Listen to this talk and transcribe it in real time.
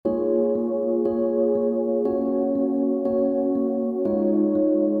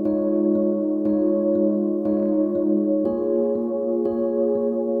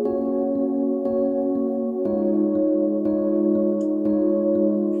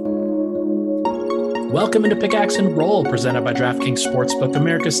Welcome into Pickaxe and Roll, presented by DraftKings Sportsbook,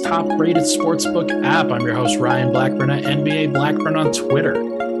 America's top-rated sportsbook app. I'm your host, Ryan Blackburn at NBA Blackburn on Twitter.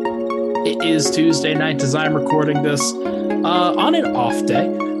 It is Tuesday night as I'm recording this on an off day.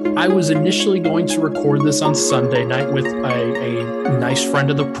 I was initially going to record this on Sunday night with a nice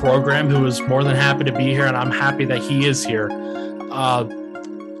friend of the program who is more than happy to be here, and I'm happy that he is here.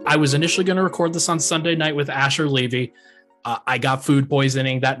 I was initially going to record this on Sunday night with Asher Levy. I got food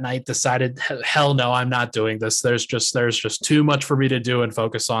poisoning that night, decided, hell no, I'm not doing this. There's just too much for me to do and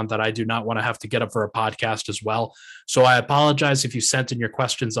focus on that I do not want to have to get up for a podcast as well. So I apologize if you sent in your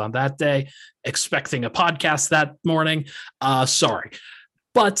questions on that day, expecting a podcast that morning. Sorry.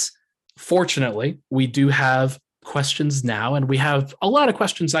 But fortunately, we do have questions now, and we have a lot of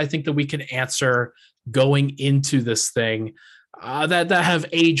questions I think that we can answer going into this thing that have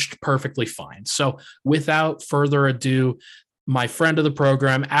aged perfectly fine. So without further ado, my friend of the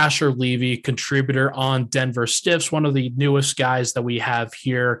program, Asher Levy, contributor on Denver Stiffs, one of the newest guys that we have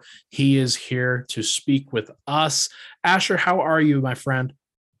here. He is here to speak with us. Asher, how are you, my friend?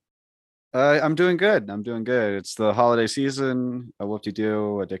 I'm doing good. It's the holiday season, a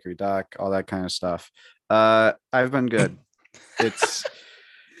whoop-de-doo, a dickory-dock, all that kind of stuff. I've been good.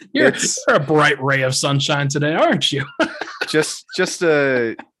 You're a bright ray of sunshine today, aren't you? I've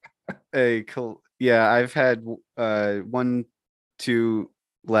had 1-2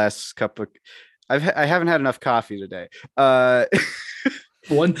 less cup of. I haven't had enough coffee today.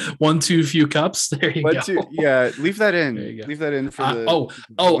 One too few cups. There you go. Leave that in. Leave that in for the.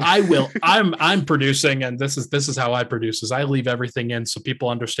 I will. I'm producing, and this is how I produce. Is I leave everything in so people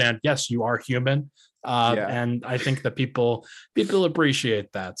understand. Yes, you are human, and I think that people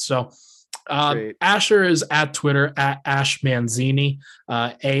appreciate that. So. Asher is at Twitter at Ashmanzini,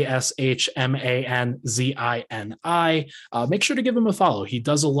 ASHMANZINI. Make sure to give him a follow. He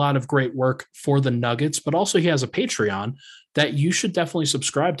does a lot of great work for the Nuggets, but also he has a Patreon that you should definitely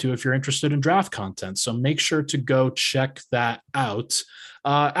subscribe to if you're interested in draft content. So make sure to go check that out.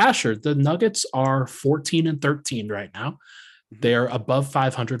 Asher, the Nuggets are 14-13 right now. They're above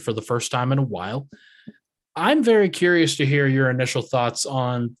 500 for the first time in a while. I'm very curious to hear your initial thoughts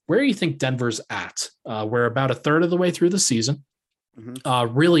on where you think Denver's at. We're about a third of the way through the season.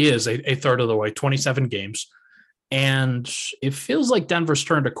 Really is a third of the way, 27 games. And it feels like Denver's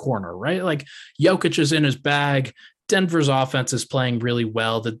turned a corner, right? Like Jokic is in his bag. Denver's offense is playing really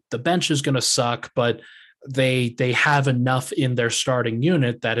well. The bench is going to suck, but they have enough in their starting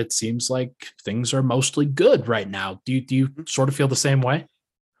unit that it seems like things are mostly good right now. Do you sort of feel the same way?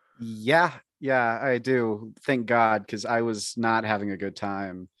 Yeah, I do. Thank God, because I was not having a good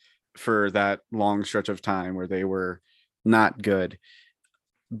time for that long stretch of time where they were not good.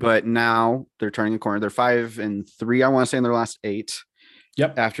 But now they're turning a corner. They're 5-3, I want to say, in their last 8.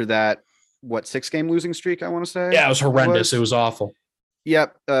 Yep. After that, 6-game losing streak, I want to say? Yeah, it was horrendous. It was awful.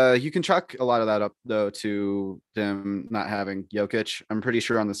 Yep. You can chalk a lot of that up, though, to them not having Jokic. I'm pretty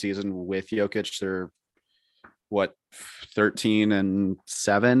sure on the season with Jokic, they're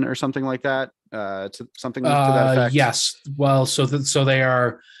 13-7 or something like that. Something to that effect. Yes. Well, so they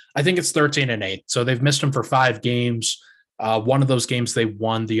are. I think it's 13-8. So they've missed them for 5 games. One of those games they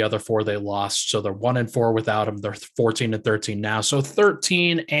won. The other 4 they lost. So they're 1-4 without them. They're 14-13 now. So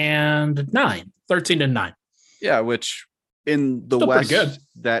 13-9. Yeah, which in the still West, good.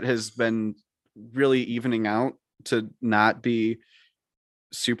 That has been really evening out to not be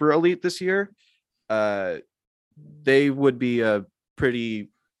super elite this year. They would be a pretty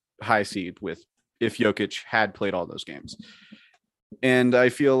high seed if Jokic had played all those games. And I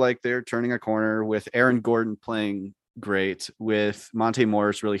feel like they're turning a corner with Aaron Gordon playing great, with Monte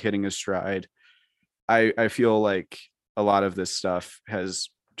Morris really hitting his stride. I feel like a lot of this stuff has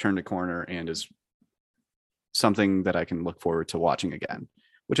turned a corner and is something that I can look forward to watching again,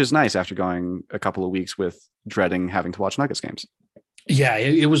 which is nice after going a couple of weeks with dreading having to watch Nuggets games. Yeah,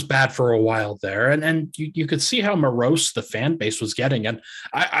 it was bad for a while there, and you could see how morose the fan base was getting, and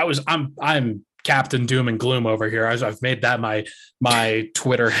I'm Captain Doom and Gloom over here. I've made that my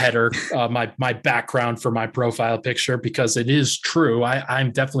Twitter header, my background for my profile picture, because it is true.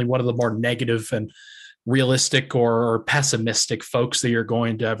 I'm definitely one of the more negative and realistic or pessimistic folks that you're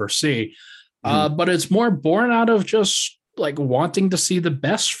going to ever see, but it's more born out of just like wanting to see the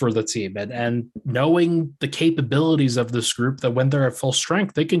best for the team and knowing the capabilities of this group, that when they're at full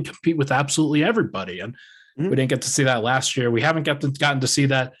strength, they can compete with absolutely everybody. And we didn't get to see that last year. We haven't gotten to see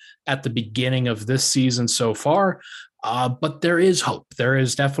that at the beginning of this season so far. But there is hope. There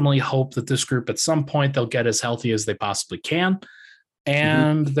is definitely hope that this group at some point they'll get as healthy as they possibly can.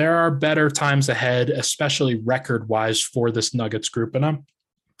 And there are better times ahead, especially record-wise for this Nuggets group. And I'm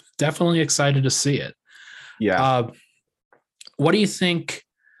definitely excited to see it. Yeah. What do you think?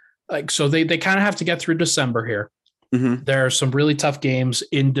 Like, so they kind of have to get through December here. Mm-hmm. There are some really tough games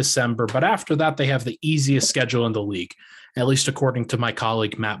in December, but after that, they have the easiest schedule in the league, at least according to my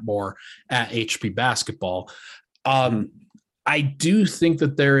colleague Matt Moore at HP Basketball. I do think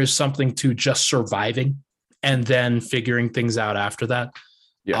that there is something to just surviving and then figuring things out after that.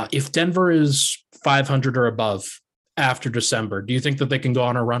 Yeah. If Denver is 500 or above after December, do you think that they can go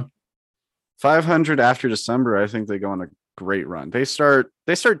on a run? 500 after December, I think they go on a great run. They start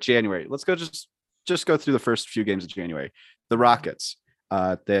January. Let's go just go through the first few games of January. The Rockets.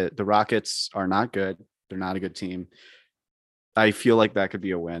 The Rockets are not good. They're not a good team. I feel like that could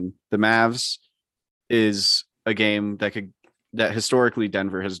be a win. The Mavs is a game that historically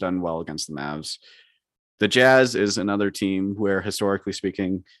Denver has done well against the Mavs. The Jazz is another team where, historically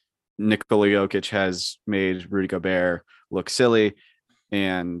speaking, Nikola Jokic has made Rudy Gobert look silly,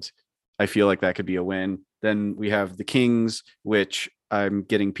 and I feel like that could be a win. Then we have the Kings, which I'm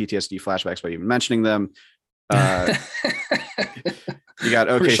getting PTSD flashbacks by even mentioning them. You got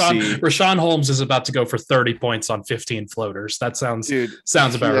OKC. Rashawn Holmes is about to go for 30 points on 15 floaters. That sounds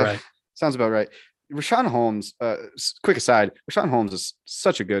about right. Sounds about right. Rashawn Holmes, quick aside, Rashawn Holmes is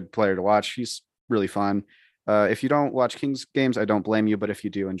such a good player to watch. He's really fun. If you don't watch Kings games, I don't blame you, but if you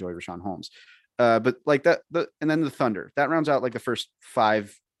do, enjoy Rashawn Holmes. But like that, and then the Thunder, that rounds out like the first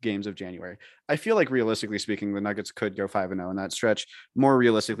 5 games of January. I feel like, realistically speaking, the Nuggets could go 5-0 in that stretch. More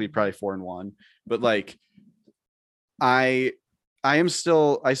realistically, probably 4-1. But like, I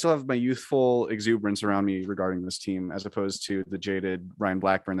still have my youthful exuberance around me regarding this team, as opposed to the jaded Ryan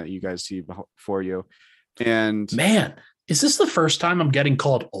Blackburn that you guys see before you. And man, is this the first time I'm getting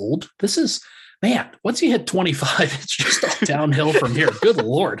called old? This is, man, once you hit 25, it's just all downhill from here. Good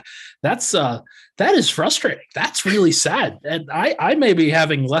Lord. That is frustrating. That's really sad. And I may be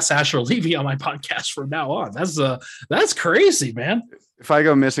having Les Asher Levy on my podcast from now on. That's crazy, man. If I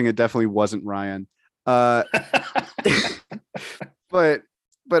go missing, it definitely wasn't Ryan. But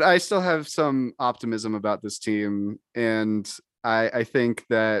I still have some optimism about this team. And I think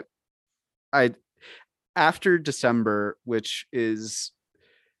that after December, which is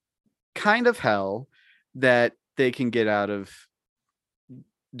kind of hell, that they can get out of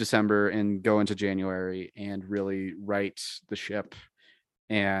December and go into January and really right the ship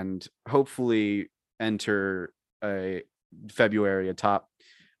and hopefully enter a February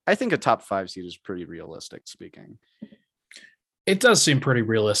I think a top 5 seed is pretty realistic speaking. It does seem pretty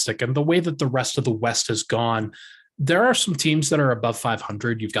realistic. And the way that the rest of the West has gone, there are some teams that are above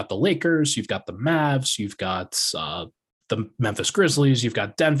 500. You've got the Lakers, you've got the Mavs, you've got the Memphis Grizzlies, you've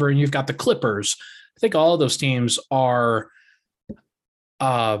got Denver, and you've got the Clippers. I think all of those teams are,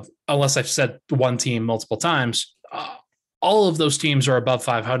 unless I've said one team multiple times, all of those teams are above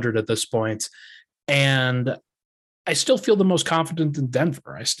 500 at this point. And I still feel the most confident in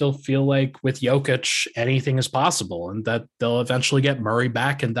Denver. I still feel like with Jokic, anything is possible, and that they'll eventually get Murray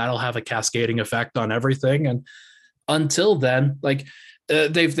back, and that'll have a cascading effect on everything. And until then, like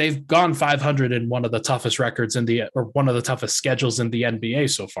they've gone 500 in one of the toughest records or one of the toughest schedules in the NBA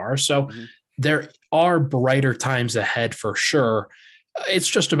so far. So there are brighter times ahead for sure. It's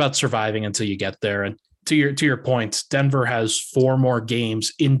just about surviving until you get there. And to your point, Denver has 4 more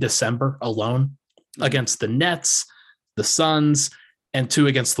games in December alone against the Nets, the Suns, and 2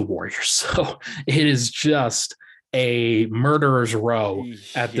 against the Warriors. So it is just a murderer's row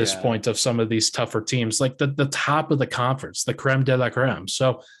at this point of some of these tougher teams, like the top of the conference, the creme de la creme.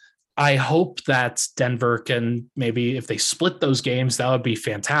 So I hope that Denver can, maybe if they split those games, that would be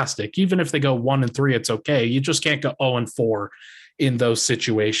fantastic. Even if they go 1-3, it's okay. You just can't go 0-4 in those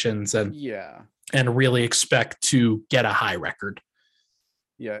situations and really expect to get a high record.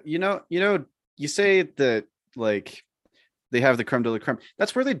 Yeah. You say that like they have the creme de la creme.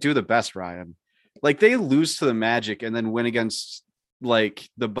 That's where they do the best, Ryan. Like they lose to the Magic and then win against like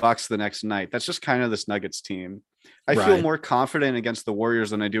the Bucks the next night. That's just kind of this Nuggets team. I feel more confident against the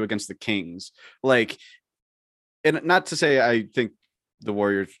Warriors than I do against the Kings. Like, and not to say I think the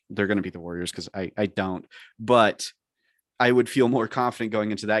Warriors, they're going to beat the Warriors, because I don't, but I would feel more confident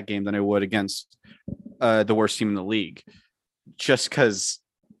going into that game than I would against the worst team in the league, just because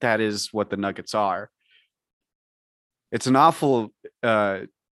that is what the Nuggets are. It's an awful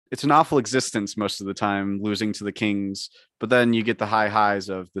existence most of the time, losing to the Kings, but then you get the high highs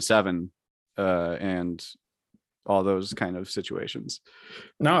of the 7 and all those kind of situations.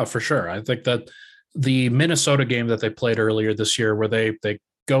 No, for sure. I think that the Minnesota game that they played earlier this year, where they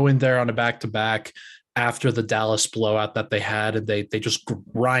go in there on a back-to-back after the Dallas blowout that they had, and they just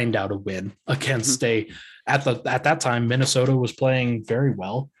grind out a win against at that time, Minnesota was playing very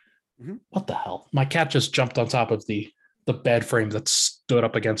well. What the hell? My cat just jumped on top of the bed frame that stood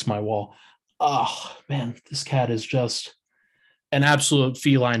up against my wall. Oh man, this cat is just an absolute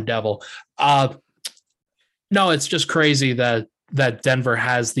feline devil. No, it's just crazy that Denver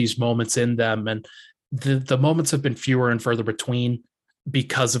has these moments in them, and the moments have been fewer and further between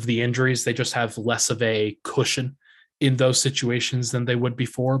because of the injuries. They just have less of a cushion in those situations than they would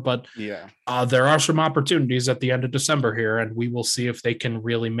before. But there are some opportunities at the end of December here, and we will see if they can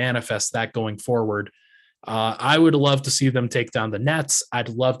really manifest that going forward. I would love to see them take down the Nets. I'd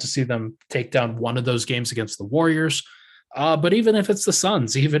love to see them take down one of those games against the Warriors. But even if it's the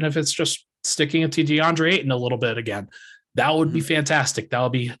Suns, even if it's just sticking it to DeAndre Ayton a little bit again, that would be fantastic. That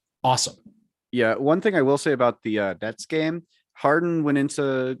would be awesome. Yeah. One thing I will say about the Nets game, Harden went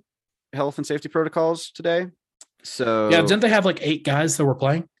into health and safety protocols today. So yeah, didn't they have like 8 guys that were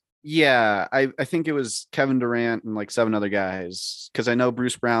playing? Yeah, I think it was Kevin Durant and like 7 other guys, because I know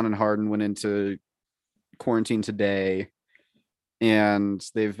Bruce Brown and Harden went into quarantine today, and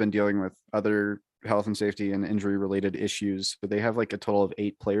they've been dealing with other health and safety and injury related issues. But they have like a total of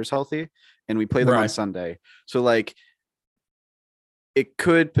 8 players healthy, and we play them on Sunday. So like it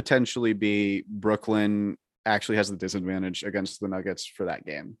could potentially be Brooklyn actually has the disadvantage against the Nuggets for that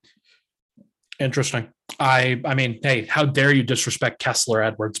game. Interesting. I mean, hey, how dare you disrespect Kessler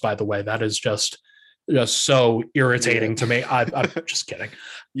Edwards, by the way? That is just so irritating to me. I'm just kidding.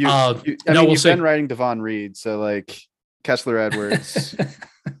 You've been writing Devon Reed, so like Kessler Edwards,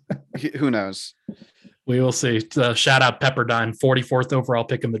 who knows? We will see. Shout out Pepperdine, 44th overall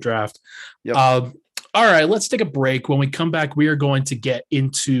pick in the draft. Yep. All right, let's take a break. When we come back, we are going to get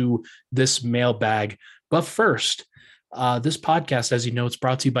into this mailbag. But first, this podcast, as you know, it's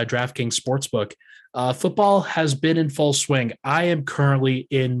brought to you by DraftKings Sportsbook. Football has been in full swing. I am currently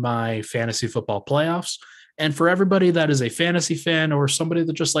in my fantasy football playoffs. And for everybody that is a fantasy fan or somebody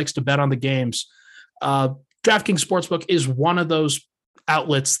that just likes to bet on the games, DraftKings Sportsbook is one of those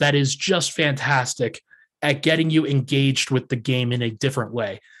outlets that is just fantastic at getting you engaged with the game in a different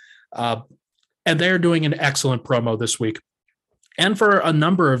way. And they're doing an excellent promo this week. And for a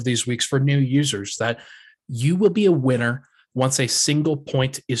number of these weeks for new users, that you will be a winner once a single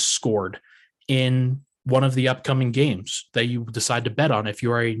point is scored in one of the upcoming games that you decide to bet on. If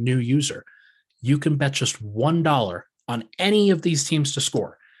you are a new user, you can bet just $1 on any of these teams to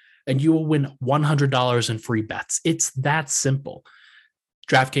score, and you will win $100 in free bets. It's that simple.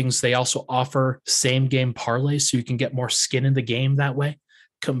 DraftKings, they also offer same game parlays, so you can get more skin in the game that way.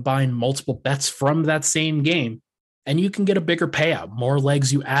 Combine multiple bets from that same game, and you can get a bigger payout. More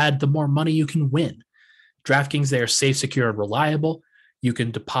legs you add, the more money you can win. DraftKings, they are safe, secure, and reliable. You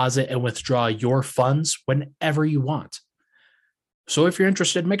can deposit and withdraw your funds whenever you want. So if you're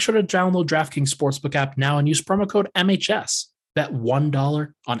interested, make sure to download DraftKings Sportsbook app now and use promo code MHS. Bet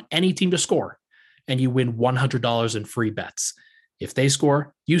 $1 on any team to score, and you win $100 in free bets. If they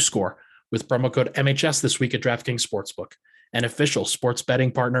score, you score with promo code MHS this week at DraftKings Sportsbook, an official sports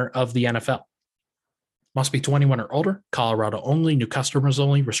betting partner of the NFL. Must be 21 or older, Colorado only, new customers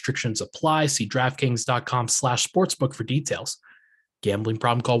only, restrictions apply. See DraftKings.com/sportsbook for details. Gambling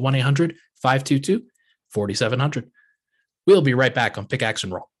problem, call 1-800-522-4700. We'll be right back on Pickaxe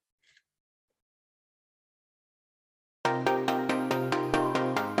and Roll.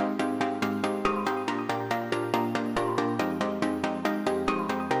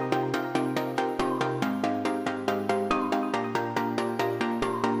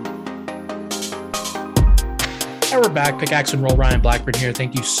 We're back. Pickaxe and Roll. Ryan Blackburn here.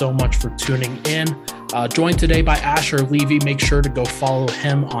 Thank you so much for tuning in. Joined today by Asher Levy. Make sure to go follow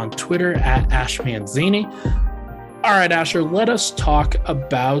him on Twitter at AshManzini. All right, Asher, let us talk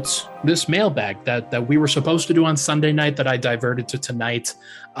about this mailbag that we were supposed to do on Sunday night that I diverted to tonight.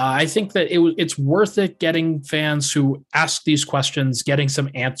 I think that it's worth it getting fans who ask these questions, getting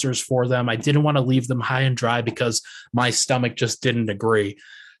some answers for them. I didn't want to leave them high and dry because my stomach just didn't agree.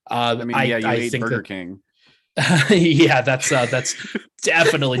 You ate Burger King. Yeah, that's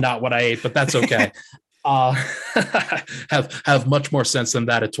definitely not what I ate, but that's okay. Have much more sense than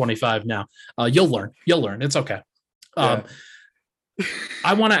that at 25 now. You'll learn. It's okay. I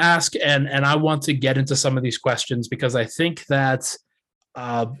want to ask and I want to get into some of these questions because I think that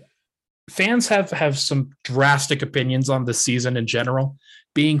fans have some drastic opinions on the season in general.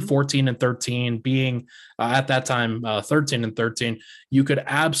 Being 14-13, being at that time 13-13, you could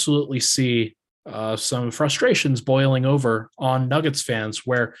absolutely see some frustrations boiling over on Nuggets fans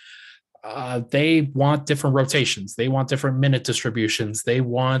where they want different rotations. They want different minute distributions. They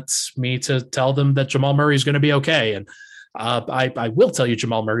want me to tell them that Jamal Murray is going to be okay. And I will tell you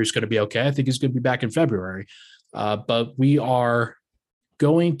Jamal Murray is going to be okay. I think he's going to be back in February. But we are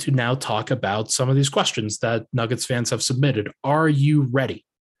going to now talk about some of these questions that Nuggets fans have submitted. Are you ready?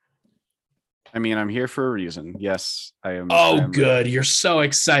 I mean, I'm here for a reason. Yes, I am. Oh, I am good. ready. You're so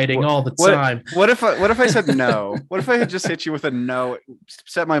exciting all the time. What if I said no? What if I had just hit you with a no,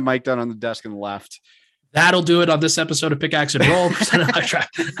 set my mic down on the desk and left? That'll do it on this episode of Pickaxe and Roll.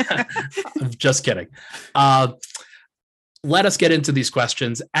 I'm just kidding. Let us get into these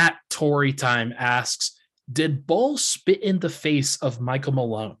questions. At Tory Time asks, did Bull spit in the face of Michael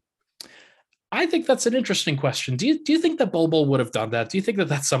Malone? I think that's an interesting question. Do you think that Bull would have done that? Do you think that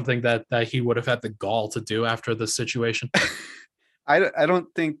that's something that he would have had the gall to do after this situation? I don't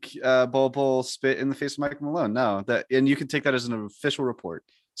think Bull spit in the face of Michael Malone. No, and you can take that as an official report.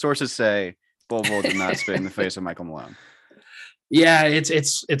 Sources say Bull did not spit in the face of Michael Malone. Yeah,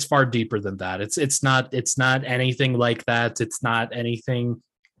 it's far deeper than that. It's not anything like that. It's not anything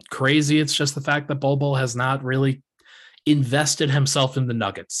crazy. It's just the fact that Bull has not really invested himself in the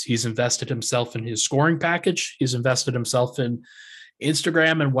Nuggets. He's invested himself in his scoring package. He's invested himself in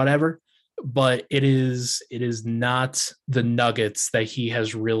Instagram and whatever, but it is not the Nuggets that he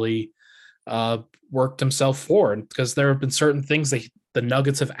has really worked himself for. And because there have been certain things that the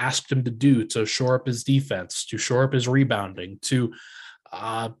Nuggets have asked him to do to shore up his defense, to shore up his rebounding, to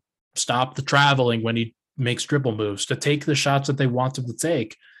stop the traveling when he makes dribble moves, to take the shots that they want him to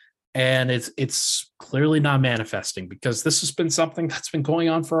take. And it's clearly not manifesting, because this has been something that's been going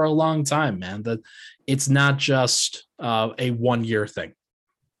on for a long time, man. That it's not just a 1 year thing.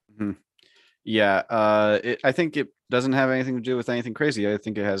 Mm-hmm. Yeah, I think it doesn't have anything to do with anything crazy. I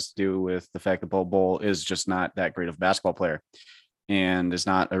think it has to do with the fact that Bull is just not that great of a basketball player, and is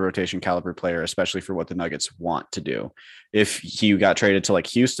not a rotation caliber player, especially for what the Nuggets want to do. If he got traded to like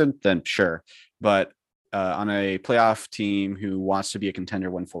Houston, then sure, but on a playoff team who wants to be a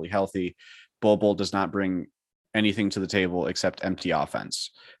contender when fully healthy, Bull does not bring anything to the table except empty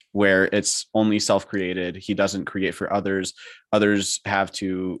offense, where it's only self-created. He doesn't create for others. Others have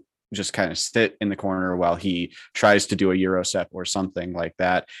to just kind of sit in the corner while he tries to do a Euro step or something like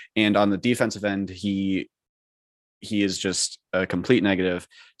that. And on the defensive end, he is just a complete negative.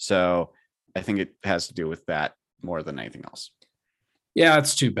 So I think it has to do with that more than anything else. Yeah,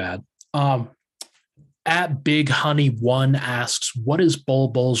 it's too bad. At Big Honey 1 asks, what is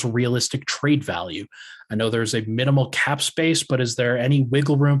Bull's realistic trade value? I know there's a minimal cap space, but is there any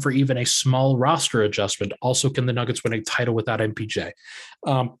wiggle room for even a small roster adjustment? Also, can the Nuggets win a title without MPJ?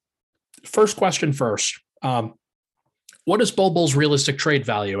 First question first. What is Bull's realistic trade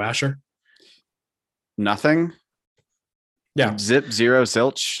value, Asher? Nothing. Yeah. Zip, zero,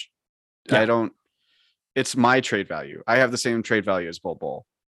 zilch. Yeah. It's my trade value. I have the same trade value as Bull.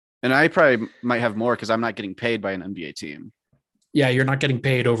 And I probably might have more because I'm not getting paid by an NBA team. Yeah, you're not getting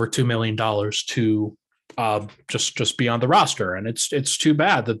paid over $2 million to just be on the roster. And it's too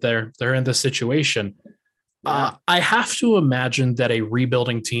bad that they're in this situation. Yeah. I have to imagine that a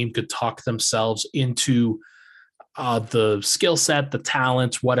rebuilding team could talk themselves into the skill set, the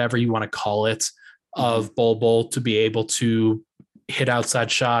talent, whatever you want to call it, of Bull to be able to hit outside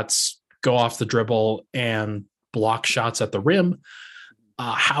shots, go off the dribble, and block shots at the rim.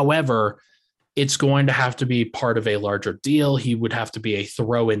 However, it's going to have to be part of a larger deal. He would have to be a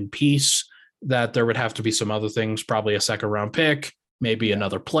throw-in piece, that there would have to be some other things, probably a second-round pick, maybe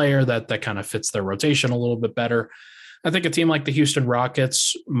another player that kind of fits their rotation a little bit better. I think a team like the Houston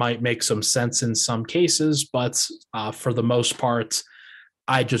Rockets might make some sense in some cases, but for the most part,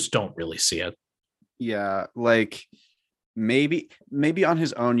 I just don't really see it. Yeah, like maybe on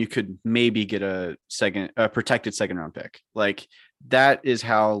his own, you could maybe get a protected second-round pick. Like, that is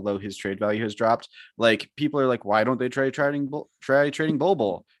how low his trade value has dropped. Like, people are like, why don't they try trading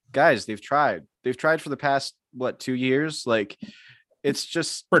Bull? Guys, they've tried for the past 2 years. Like, it's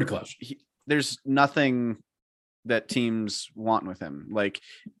just pretty close. There's nothing that teams want with him. Like,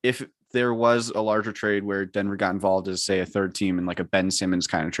 if there was a larger trade where Denver got involved as, say, a third team in like a Ben Simmons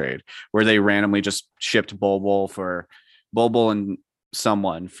kind of trade, where they randomly just shipped Bull and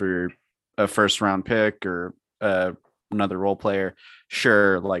someone for a first round pick or another role player,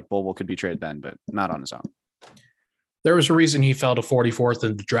 sure, like Bull could be traded then, but not on his own. There was a reason he fell to 44th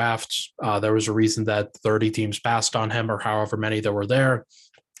in the draft. There was a reason that 30 teams passed on him, or however many there were there.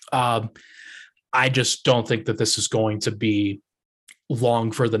 I just don't think that this is going to be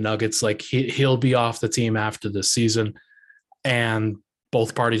long for the Nuggets. Like, he'll be off the team after this season, and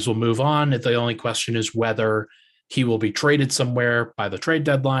both parties will move on. The only question is whether he will be traded somewhere by the trade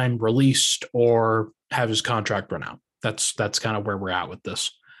deadline, released, or have his contract run out. That's kind of where we're at with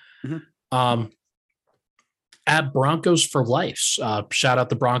this. Mm-hmm. At Broncos for Life, shout out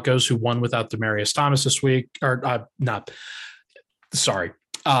the Broncos, who won without Demaryius Thomas this week, or not. sorry,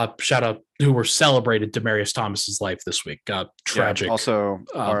 shout out who were celebrated Demaryius Thomas's life this week. Tragic. Yeah, also,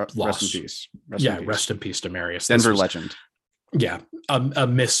 loss. rest in peace. Rest in peace, Demaryius. Denver legend. Yeah, a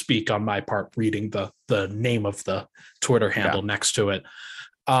misspeak on my part reading the name of the Twitter handle next to it.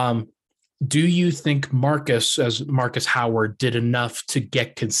 Do you think Marcus Howard did enough to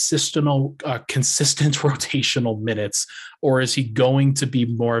get consistent rotational minutes, or is he going to be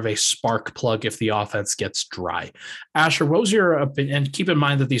more of a spark plug if the offense gets dry? Asher, what was your opinion? And keep in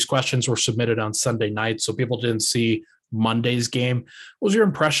mind that these questions were submitted on Sunday night, so people didn't see Monday's game. What was your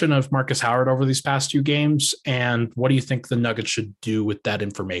impression of Marcus Howard over these past 2 games, and what do you think the Nuggets should do with that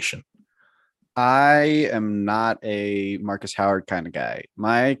information? I am not a Marcus Howard kind of guy.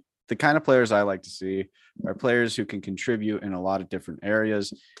 The kind of players I like to see are players who can contribute in a lot of different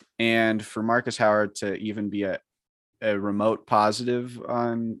areas. And for Marcus Howard to even be a remote positive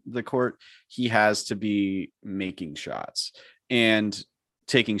on the court, he has to be making shots and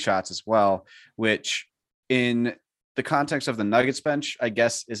taking shots as well, which in the context of the Nuggets bench, I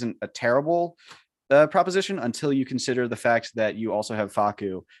guess isn't a terrible proposition until you consider the fact that you also have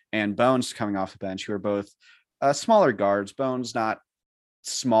Facu and Bones coming off the bench, who are both smaller guards. Bones not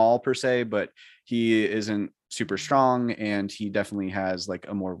small per se, but he isn't super strong, and he definitely has like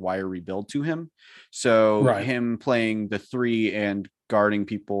a more wiry build to him. So him playing the 3 and guarding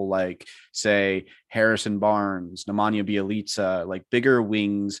people like, say, Harrison Barnes, Nemanja Bjelica, like bigger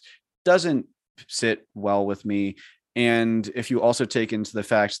wings, doesn't sit well with me. And if you also take into the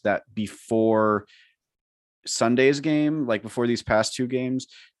fact that before Sunday's game, like before these past 2 games,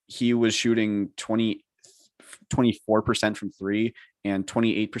 he was shooting 24% from 3 and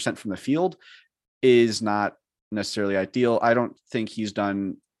 28% from the field, is not necessarily ideal. I don't think he's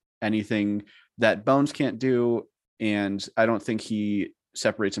done anything that Bones can't do, and I don't think he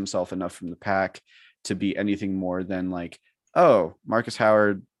separates himself enough from the pack to be anything more than like, oh, Marcus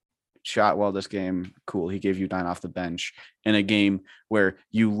Howard shot well this game. Cool. He gave you 9 off the bench in a game where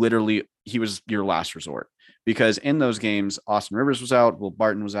he was your last resort, because in those games, Austin Rivers was out, Will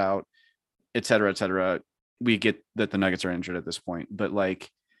Barton was out, et cetera, et cetera. We get that the Nuggets are injured at this point, but like,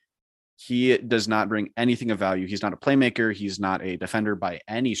 he does not bring anything of value. He's not a playmaker. He's not a defender by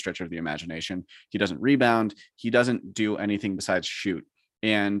any stretch of the imagination. He doesn't rebound. He doesn't do anything besides shoot.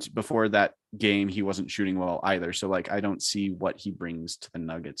 And before that game, he wasn't shooting well either. So like, I don't see what he brings to the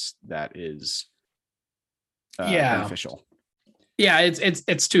Nuggets that is beneficial. Yeah,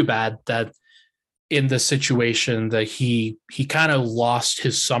 it's too bad that in the situation that he kind of lost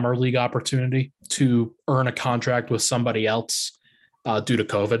his summer league opportunity to earn a contract with somebody else due to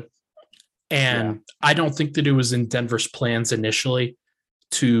COVID. And I don't think that it was in Denver's plans initially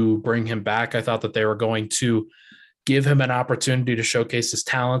to bring him back. I thought that they were going to give him an opportunity to showcase his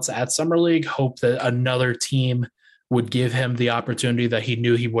talents at Summer League, hope that another team would give him the opportunity that he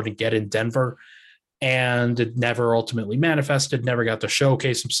knew he wouldn't get in Denver. And it never ultimately manifested, never got to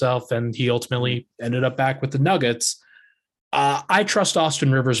showcase himself. And he ultimately ended up back with the Nuggets. I trust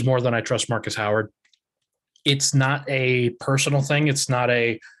Austin Rivers more than I trust Marcus Howard. It's not a personal thing. It's not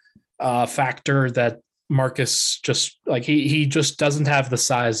a factor that Marcus just like, he just doesn't have the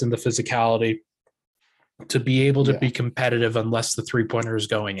size and the physicality to be able to be competitive unless the 3-pointer is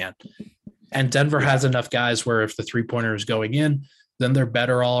going in. And Denver has enough guys where if the 3-pointer is going in, then they're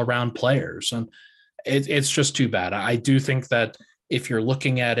better all around players. And it's just too bad. I do think that if you're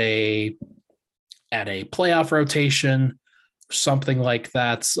looking at a playoff rotation, something like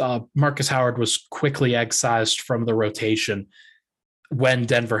that, Marcus Howard was quickly excised from the rotation when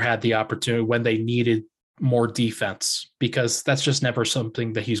Denver had the opportunity, when they needed more defense, because that's just never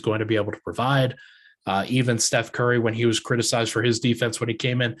something that he's going to be able to provide. Even Steph Curry, when he was criticized for his defense when he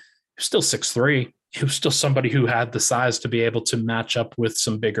came in, he was still 6'3". He was still somebody who had the size to be able to match up with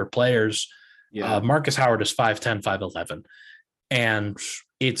some bigger players. Marcus Howard is 5'10", 5'11", and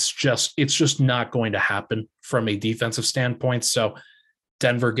it's just not going to happen from a defensive standpoint. So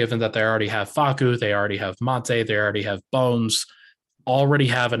Denver, given that they already have Facu, they already have Monte, they already have Bones, already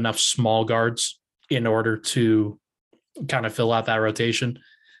have enough small guards in order to kind of fill out that rotation.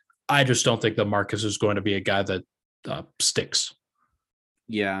 I just don't think that Marcus is going to be a guy that sticks.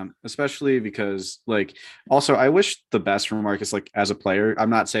 Yeah, especially because like, also I wish the best for Marcus, like as a player. I'm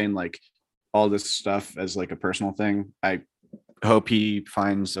not saying like all this stuff as like a personal thing. I hope he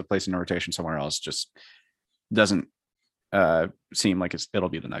finds a place in the rotation somewhere else. Just doesn't seem like it'll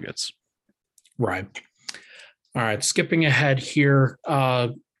be the Nuggets. Right. All right. Skipping ahead here.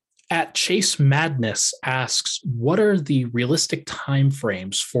 At Chase Madness asks, what are the realistic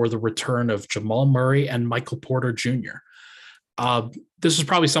timeframes for the return of Jamal Murray and Michael Porter Jr.? This is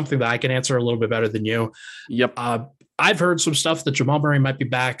probably something that I can answer a little bit better than you. Yep. I've heard some stuff that Jamal Murray might be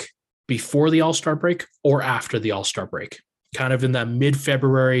back before the All-Star break or after the All-Star break, kind of in that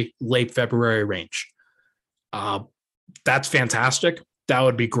mid-February, late February range. That's fantastic. That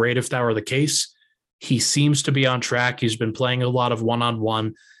would be great if that were the case. He seems to be on track. He's been playing a lot of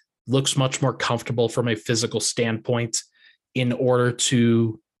one-on-one, looks much more comfortable from a physical standpoint in order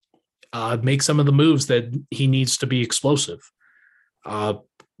to make some of the moves that he needs to be explosive.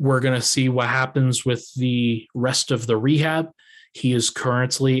 We're going to see what happens with the rest of the rehab. He is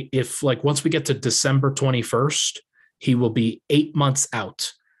currently, once we get to December 21st, he will be 8 months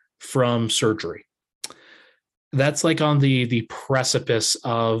out from surgery. That's like on the precipice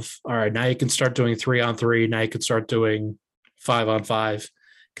of, all right, now you can start doing 3-on-3. Now you can start doing 5-on-5. You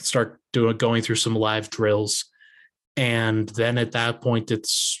can start going through some live drills. And then at that point,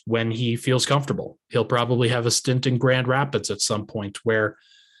 it's when he feels comfortable. He'll probably have a stint in Grand Rapids at some point where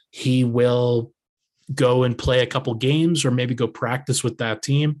he will go and play a couple games or maybe go practice with that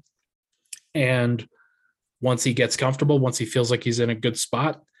team. And once he gets comfortable, once he feels like he's in a good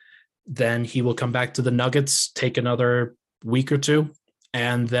spot, then he will come back to the Nuggets, take another week or two,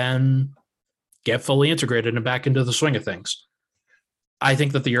 and then get fully integrated and back into the swing of things. I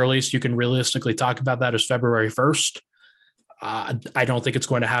think that the earliest you can realistically talk about that is February 1st. I don't think it's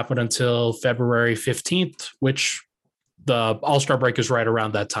going to happen until February 15th, which the All-Star break is right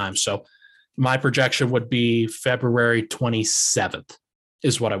around that time. So my projection would be February 27th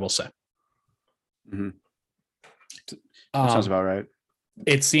is what I will say. Mm-hmm. That sounds about right.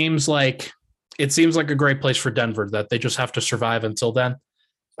 It seems like a great place for Denver that they just have to survive until then.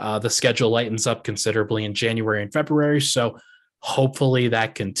 The schedule lightens up considerably in January and February. So hopefully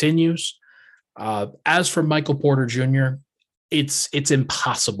that continues. As for Michael Porter Jr., it's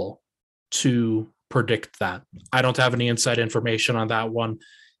impossible to predict that. I don't have any inside information on that one.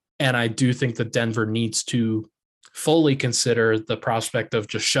 And I do think that Denver needs to fully consider the prospect of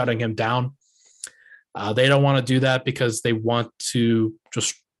just shutting him down. They don't want to do that because they want to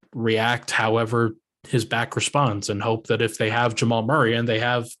just react however his back responds and hope that if they have Jamal Murray and they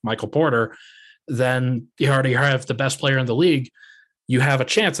have Michael Porter, then you already have the best player in the league. You have a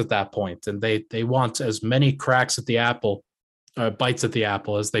chance at that point. And they want as many cracks at the apple, bites at the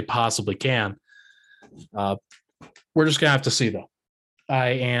apple as they possibly can. We're just going to have to see, though. I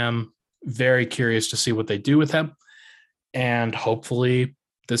am very curious to see what they do with him. And hopefully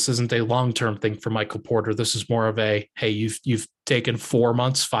this isn't a long-term thing for Michael Porter. This is more of a, hey, you've taken 4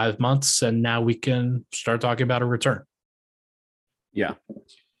 months, 5 months, and now we can start talking about a return. Yeah.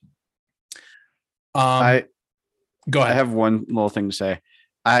 Go ahead. I have one little thing to say.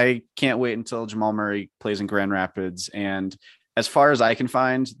 I can't wait until Jamal Murray plays in Grand Rapids. And as far as I can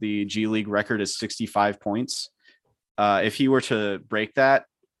find, the G League record is 65 points. If he were to break that,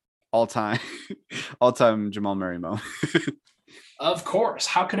 all-time Jamal Murray moment. Of course.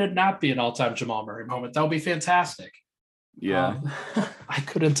 How could it not be an all-time Jamal Murray moment? That would be fantastic. Yeah. I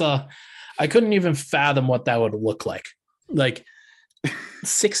couldn't even fathom what that would look like. Like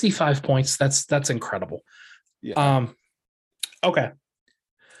 65 points. That's incredible. Yeah. Okay.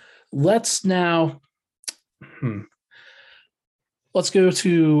 Let's now let's go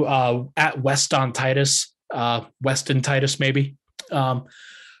to at Weston Titus, Weston Titus, maybe.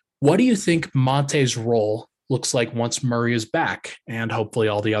 What do you think Monte's role looks like once Murray is back and hopefully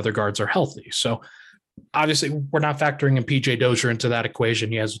all the other guards are healthy? So obviously we're not factoring in PJ Dozier into that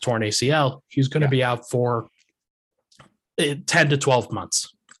equation. He has a torn ACL. He's going to be out for 10 to 12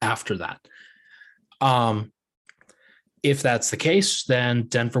 months after that. If that's the case, then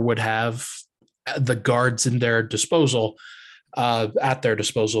Denver would have the guards at their disposal,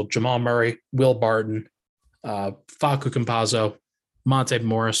 Jamal Murray, Will Barton, Facu Campazzo, Monte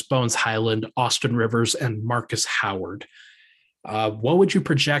Morris, Bones Highland, Austin Rivers, and Marcus Howard. What would you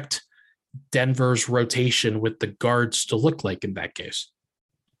project Denver's rotation with the guards to look like in that case?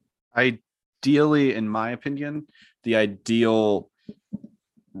 Ideally, in my opinion, the ideal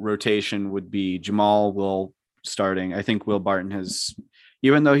rotation would be Jamal Will starting. I think Will Barton has,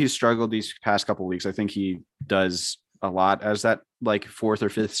 even though he's struggled these past couple of weeks, I think he does a lot as that like fourth or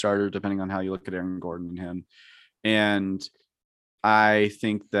fifth starter, depending on how you look at Aaron Gordon and him. And I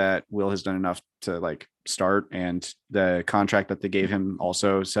think that Will has done enough to like start, and the contract that they gave him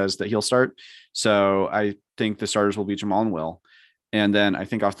also says that he'll start. So I think the starters will be Jamal and Will. And then I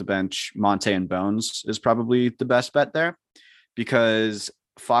think off the bench, Monte and Bones is probably the best bet there, because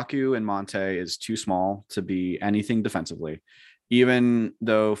Facu and Monte is too small to be anything defensively, even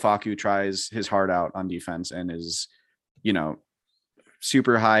though Facu tries his heart out on defense and is,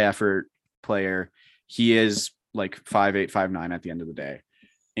 super high effort player. He is like 5'8", 5'9" at the end of the day.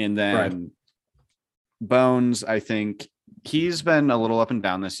 And then Bones, I think he's been a little up and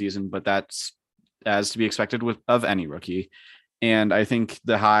down this season, but that's as to be expected of any rookie. And I think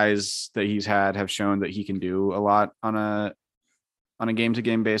the highs that he's had have shown that he can do a lot on a game to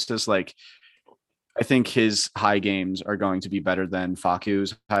game basis. Like, I think his high games are going to be better than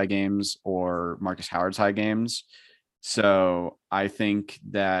Faku's high games or Marcus Howard's high games. So I think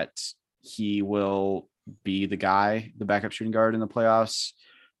that he will be the guy, the backup shooting guard in the playoffs,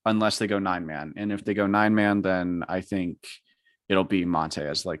 unless they go 9-man. And if they go 9-man, then I think it'll be Monte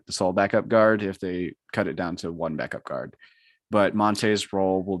as like the sole backup guard if they cut it down to one backup guard. But Monte's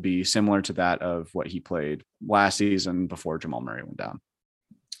role will be similar to that of what he played last season before Jamal Murray went down.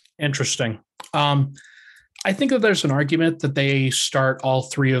 Interesting. I think that there's an argument that they start all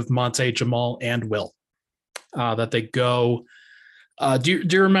three of Monte, Jamal, and Will. That they go. Do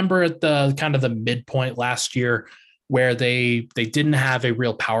you remember at the kind of the midpoint last year where they didn't have a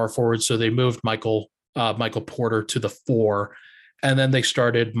real power forward, so they moved Michael Porter to the 4, and then they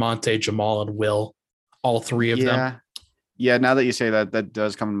started Monte, Jamal, and Will, all three of them. Yeah, now that you say that, that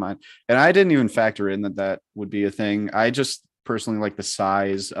does come to mind. And I didn't even factor in that would be a thing. I just personally like the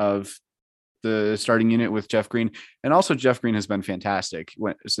size of the starting unit with Jeff Green. And also Jeff Green has been fantastic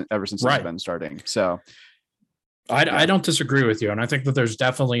ever since he's been starting. So I don't disagree with you. And I think that there's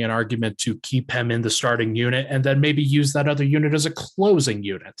definitely an argument to keep him in the starting unit and then maybe use that other unit as a closing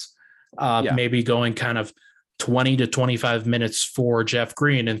unit. Maybe going kind of 20 to 25 minutes for Jeff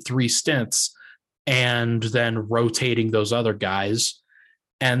Green in 3 stints, and then rotating those other guys.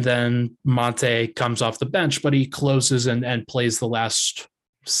 And then Monte comes off the bench, but he closes and plays the last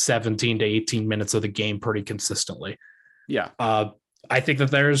 17 to 18 minutes of the game pretty consistently. Yeah. I think that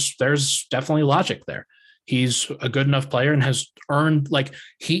there's definitely logic there. He's a good enough player and has earned, like,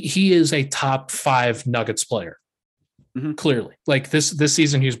 he is a top 5 Nuggets player. Mm-hmm. Clearly. Like this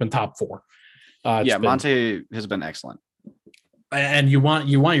season, he's been top 4. Monte has been excellent. And you want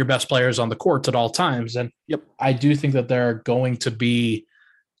your best players on the courts at all times. And I do think that there are going to be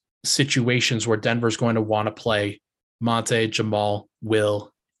situations where Denver's going to want to play Monte, Jamal,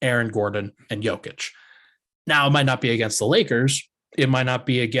 Will, Aaron Gordon, and Jokic. Now, it might not be against the Lakers. It might not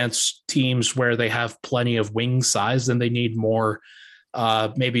be against teams where they have plenty of wing size and they need more,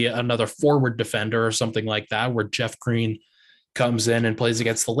 maybe another forward defender or something like that, where Jeff Green comes in and plays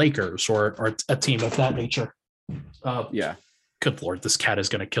against the Lakers or a team of that nature. Good Lord, this cat is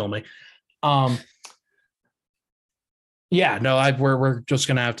going to kill me. We're just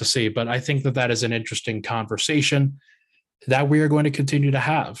going to have to see. But I think that is an interesting conversation that we are going to continue to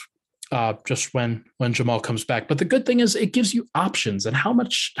have just when Jamal comes back. But the good thing is it gives you options. And how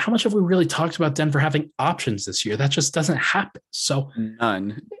much have we really talked about Denver having options this year? That just doesn't happen. So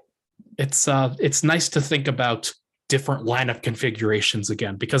none. It's nice to think about different lineup configurations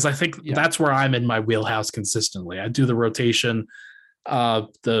again, because I think that's where I'm in my wheelhouse consistently. I do the rotation,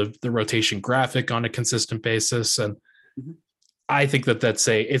 the rotation graphic on a consistent basis. And I think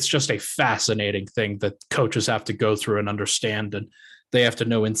it's just a fascinating thing that coaches have to go through and understand, and they have to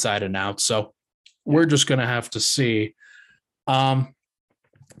know inside and out. So we're just going to have to see.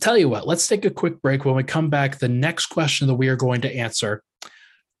 Tell you what, let's take a quick break. When we come back, the next question that we are going to answer: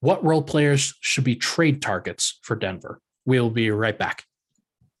 what role players should be trade targets for Denver? We'll be right back.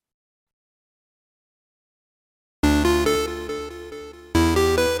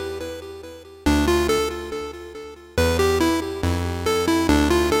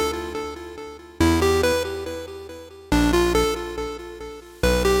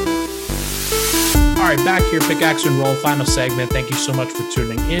 All right, back here, Pickaxe and Roll, final segment. Thank you so much for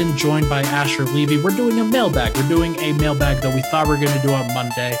tuning in. Joined by Asher Levy. We're doing a mailbag. We're doing a mailbag that we thought we were going to do on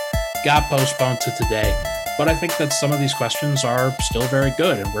Monday. Got postponed to today. But I think that some of these questions are still very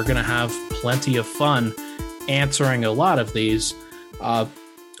good, and we're going to have plenty of fun answering a lot of these. All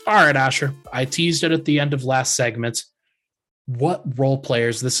right, Asher, I teased it at the end of last segment. What role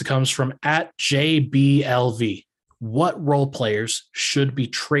players, this comes from @JBLV, what role players should be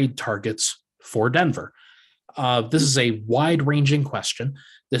trade targets for Denver? This is a wide-ranging question.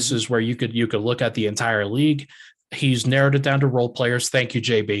 This is where you could look at the entire league. He's narrowed it down to role players. Thank you,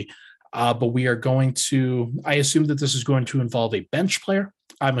 JB. But we are going to, I assume that this is going to involve a bench player.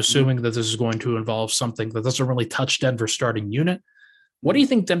 I'm assuming that this is going to involve something that doesn't really touch Denver's starting unit. What do you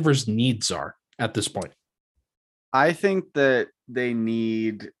think Denver's needs are at this point? I think that they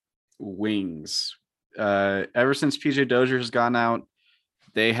need wings. Ever since PJ Dozier has gone out,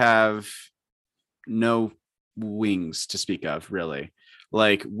 they have no wings to speak of, really.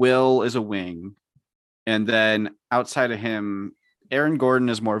 Like, Will is a wing, and then outside of him, Aaron Gordon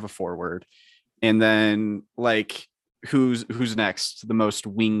is more of a forward, and then like who's next? The most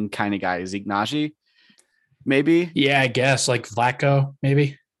wing kind of guy is Ignaji. maybe. Yeah, I guess like Vlaco,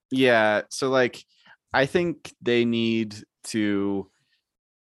 maybe. Yeah. So like, I think they need to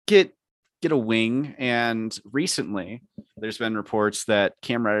get get a wing. And recently, there's been reports that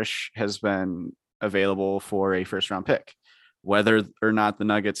Cam Reddish has been available for a first round pick. Whether or not the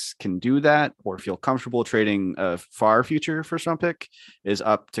Nuggets can do that or feel comfortable trading a far future first round pick is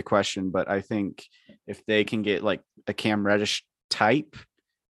up to question. But I think if they can get like a Cam Reddish type,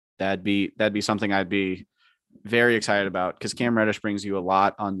 that'd be something I'd be very excited about, because Cam Reddish brings you a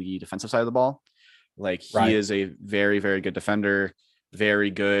lot on the defensive side of the ball. Like he Right. is a very, very good defender,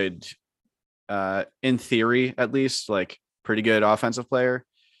 very good, in theory, at least, like pretty good offensive player.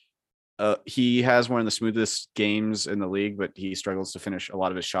 He has one of the smoothest games in the league, but he struggles to finish a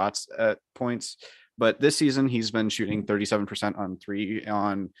lot of his shots at points. But this season, he's been shooting 37% on three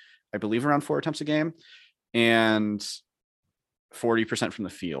on, I believe, around 4 attempts a game, and 40% from the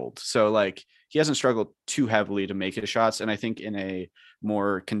field. So like he hasn't struggled too heavily to make his shots. And I think in a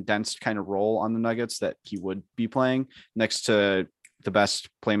more condensed kind of role on the Nuggets that he would be playing next to the best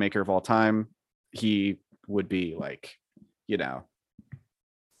playmaker of all time, he would be like, you know,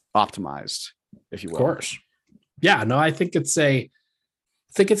 optimized, if you Of will. course. Yeah, no, I think it's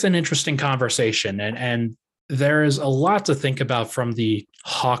an interesting conversation, and there is a lot to think about from the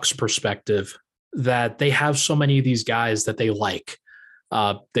Hawks perspective, that they have so many of these guys that they like.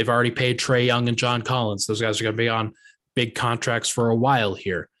 They've already paid Trae Young and John Collins. Those guys are going to be on big contracts for a while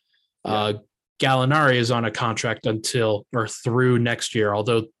here. Yeah. Gallinari is on a contract until or through next year,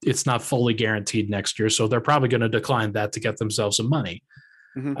 although it's not fully guaranteed next year. So they're probably going to decline that to get themselves some money.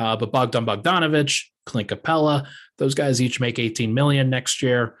 Mhm. But Bogdan Bogdanovic, Clint Capella, those guys each make $18 million next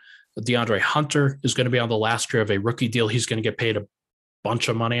year. DeAndre Hunter is going to be on the last year of a rookie deal. He's going to get paid a bunch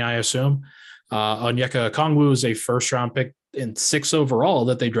of money, I assume. Onyeka Okongwu is a first round pick in 6 overall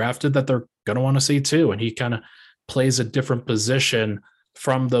that they drafted that they're going to want to see too. And he kind of plays a different position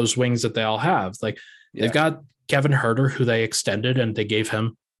from those wings that they all have. Like Yeah. they've got Kevin Herter, who they extended, and they gave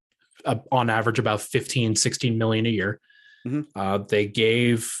him on average about 15, 16 million a year. Mhm.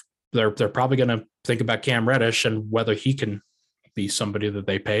 They're probably going to think about Cam Reddish and whether he can be somebody that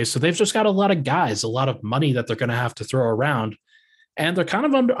they pay. So they've just got a lot of guys, a lot of money that they're going to have to throw around, and they're kind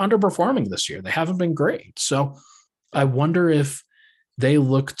of underperforming this year. They haven't been great. So I wonder if they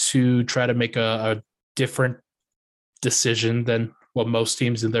look to try to make a different decision than what most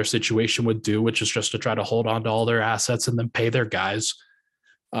teams in their situation would do, which is just to try to hold on to all their assets and then pay their guys.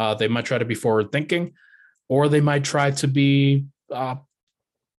 They might try to be forward thinking, or they might try to be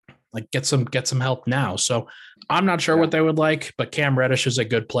like get some help now. So I'm not sure what they would like, but Cam Reddish is a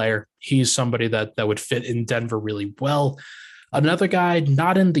good player. He's somebody that would fit in Denver really well. Another guy,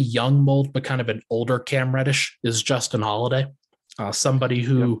 not in the young mold, but kind of an older Cam Reddish, is Justin Holiday. Somebody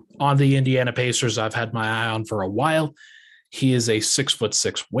who on the Indiana Pacers I've had my eye on for a while. He is a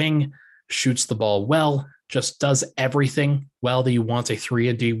 6'6" wing, shoots the ball well, just does everything well that you want a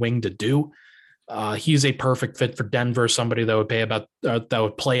 3-and-D wing to do. He's a perfect fit for Denver, somebody that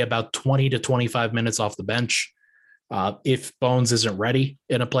would play about 20 to 25 minutes off the bench. If Bones isn't ready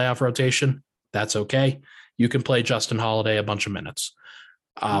in a playoff rotation, that's okay. You can play Justin Holiday a bunch of minutes.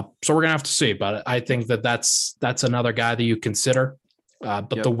 So we're gonna have to see, but I think that's another guy that you consider.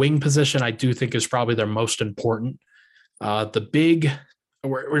 But the wing position, I do think, is probably their most important. The big,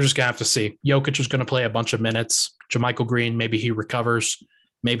 we're just gonna have to see. Jokic is going to play a bunch of minutes. JaMychal Green, maybe he recovers.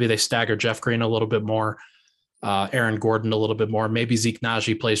 Maybe they stagger Jeff Green a little bit more. Aaron Gordon a little bit more. Maybe Zeke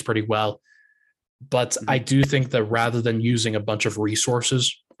Naji plays pretty well. But I do think that rather than using a bunch of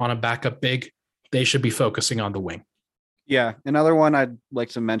resources on a backup big, they should be focusing on the wing. Yeah. Another one I'd like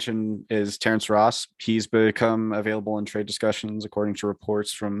to mention is Terrence Ross. He's become available in trade discussions, according to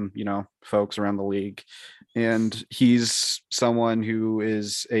reports from, folks around the league. And he's someone who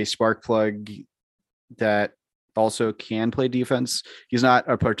is a spark plug that also can play defense. He's not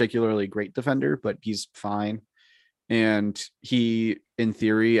a particularly great defender, but he's fine. And he, in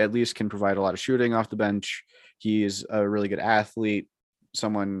theory, at least can provide a lot of shooting off the bench. He's a really good athlete,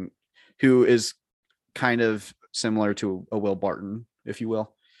 someone who is kind of similar to a Will Barton, if you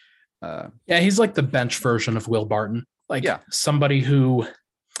will. Yeah, he's like the bench version of Will Barton. Somebody who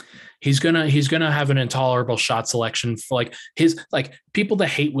he's gonna have an intolerable shot selection for his people that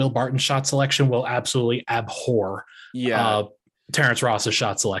hate Will Barton's shot selection will absolutely abhor Terrence Ross's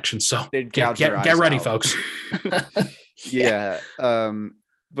shot selection. So get ready, folks. Yeah.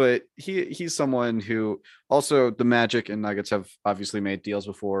 But he's someone who also the Magic and Nuggets have obviously made deals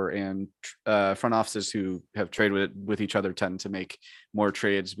before, and front offices who have traded with each other tend to make more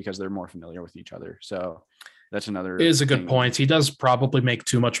trades because they're more familiar with each other. So That's another It is a good thing. point. He does probably make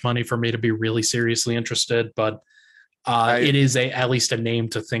too much money for me to be really seriously interested, but it is at least a name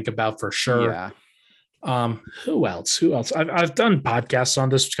to think about for sure. Yeah. Who else? I've done podcasts on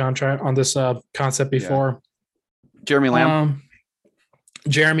this contract, on this concept before. Jeremy Lamb.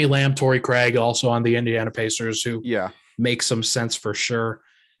 Jeremy Lamb, Torrey Craig, also on the Indiana Pacers, who makes some sense for sure.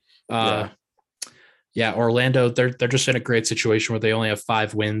 Orlando, they're just in a great situation where they only have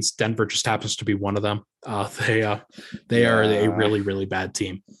 5 wins. Denver just happens to be one of them. They are a really, really bad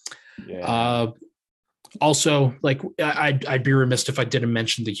team. Also, like I'd be remiss if I didn't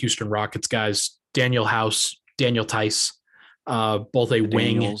mention the Houston Rockets guys, Daniel House, Daniel Tice, both a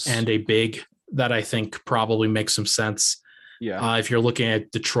wing and a big, that I think probably makes some sense. If you're looking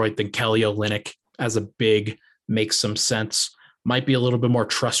at Detroit, then Kelly Olynyk as a big makes some sense. Might be a little bit more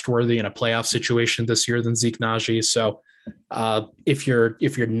trustworthy in a playoff situation this year than Zeke Naji. So if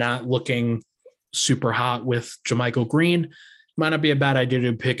you're not looking super hot with JaMychal Green, might not be a bad idea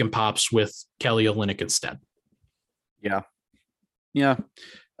to pick and pops with Kelly Olynyk instead. Yeah.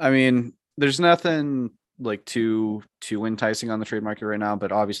 I mean, there's nothing like too enticing on the trade market right now,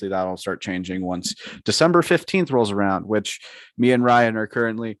 but obviously that'll start changing once December 15th rolls around, which me and Ryan are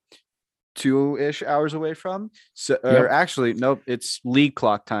currently 2-ish hours away from. So, or actually, nope, it's league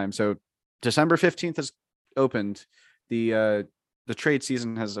clock time. So December 15th has opened. The trade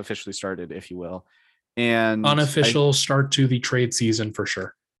season has officially started, if you will. And unofficial start to the trade season for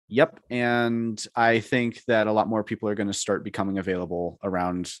sure. Yep. And I think that a lot more people are going to start becoming available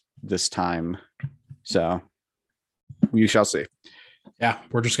around this time. So we shall see. Yeah,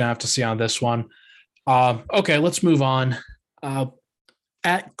 we're just going to have to see on this one. Okay, let's move on.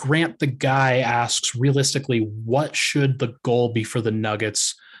 At Grant the Guy asks, realistically, what should the goal be for the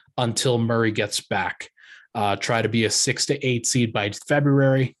Nuggets until Murray gets back? Try to be a 6 to 8 seed by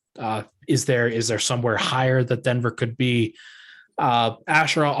February. Is there somewhere higher that Denver could be?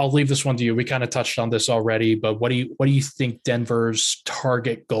 Asher, I'll leave this one to you. We kind of touched on this already, but what do you think Denver's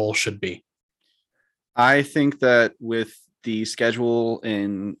target goal should be? I think that with the schedule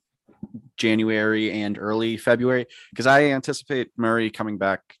in January and early February, because I anticipate Murray coming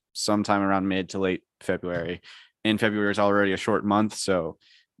back sometime around mid to late February, and February is already a short month, so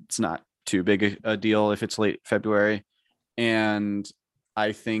it's not too big a deal if it's late February. And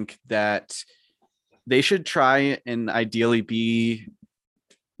I think that they should try and ideally be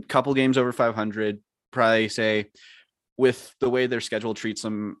a couple games over 500, probably say, with the way their schedule treats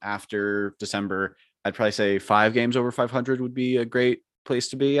them after December, I'd probably say 5 games over 500 would be a great place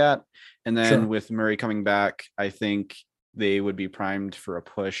to be at. And then with Murray coming back, I think they would be primed for a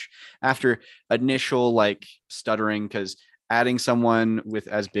push after initial stuttering, because adding someone with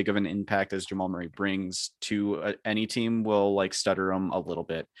as big of an impact as Jamal Murray brings to any team will stutter them a little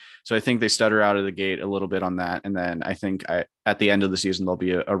bit. So I think they stutter out of the gate a little bit on that. And then I think at the end of the season, they'll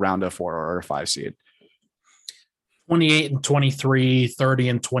be around a 4 or a 5 seed. 28 and 23, 30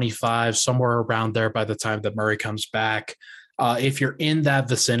 and 25, somewhere around there by the time that Murray comes back. If you're in that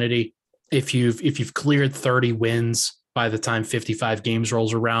vicinity, if you've cleared 30 wins by the time 55 games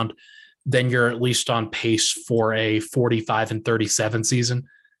rolls around, then you're at least on pace for a 45 and 37 season.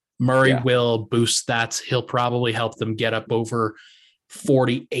 Murray will boost that. He'll probably help them get up over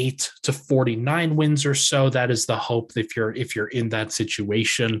 48 to 49 wins or so. That is the hope if you're in that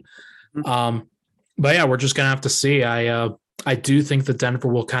situation. But yeah, we're just gonna have to see. I do think that Denver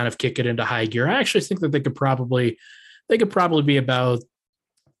will kind of kick it into high gear. I actually think that they could probably be about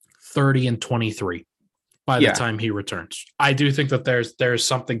 30 and 23 by the time he returns. I do think that there's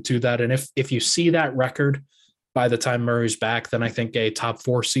something to that. And if you see that record by the time Murray's back, then I think a top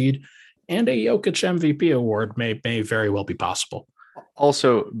 4 seed and a Jokic MVP award may very well be possible.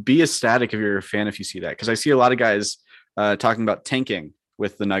 Also, be ecstatic if you're a fan if you see that, because I see a lot of guys talking about tanking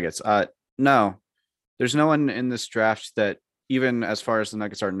with the Nuggets. No, there's no one in this draft that, even as far as the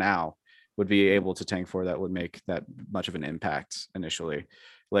Nuggets are now, would be able to tank for that would make that much of an impact initially.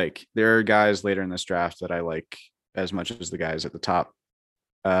 There are guys later in this draft that I like as much as the guys at the top,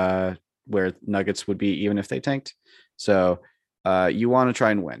 where Nuggets would be even if they tanked. So you want to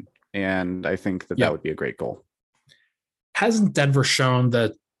try and win. And I think that would be a great goal. Hasn't Denver shown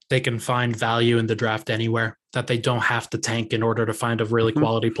that they can find value in the draft anywhere, that they don't have to tank in order to find a really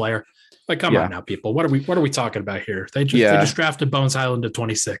quality player? Come on now, people. What are we talking about here? They just drafted Bones Highland at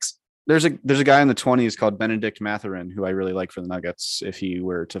 26. There's a guy in the 20s called Benedict Mathurin who I really like for the Nuggets if he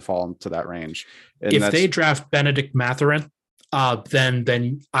were to fall into that range. And if they draft Benedict Mathurin,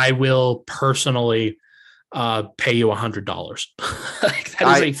 then I will personally pay you $100.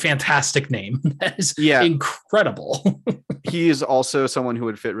 That is a fantastic name. That is incredible. he is also someone who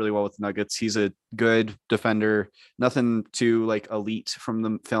would fit really well with the Nuggets. He's a good defender, nothing too like elite from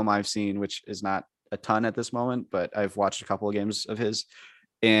the film I've seen, which is not a ton at this moment, but I've watched a couple of games of his.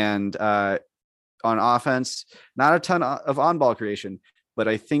 And on offense, not a ton of on-ball creation, but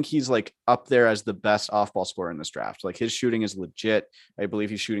I think he's like up there as the best off-ball scorer in this draft. Like his shooting is legit. I believe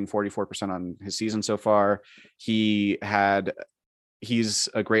he's shooting 44% on his season so far. He's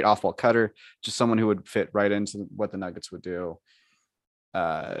a great off-ball cutter, just someone who would fit right into what the Nuggets would do.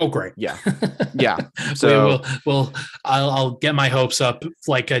 Great. Yeah. So I'll get my hopes up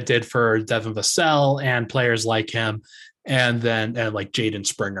like I did for Devin Vassell and players like him, and like Jaden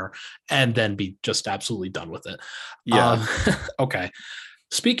Springer, and then be just absolutely done with it. Yeah. Okay.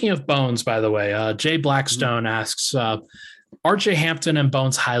 Speaking of Bones, by the way, Jay Blackstone asks, RJ Hampton and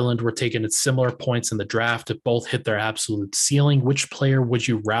Bones Highland were taken at similar points in the draft. If both hit their absolute ceiling, which player would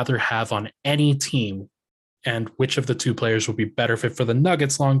you rather have on any team? And which of the two players would be better fit for the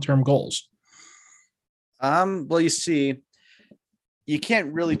Nuggets' long-term goals? Well, you see, you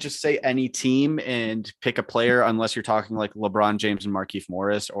can't really just say any team and pick a player unless you're talking like LeBron James and Markieff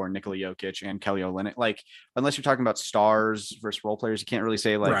Morris or Nikola Jokic and Kelly Olynyk. Like, unless you're talking about stars versus role players, you can't really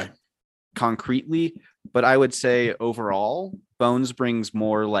say like concretely. But I would say overall, Bones brings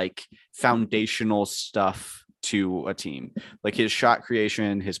more like foundational stuff to a team. Like his shot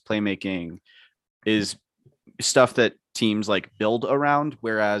creation, his playmaking is stuff that teams like build around,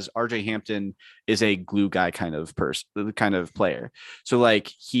 whereas RJ Hampton is a glue guy kind of player. So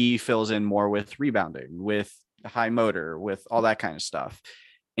like he fills in more with rebounding, with high motor, with all that kind of stuff.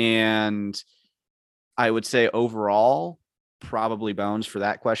 And I would say overall, probably Bones for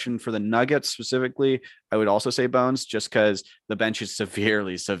that question. For the Nuggets specifically, I would also say Bones, just because the bench is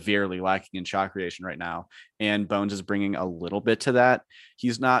severely lacking in shot creation right now. And Bones is bringing a little bit to that.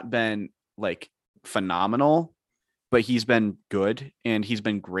 He's not been like phenomenal, but he's been good and he's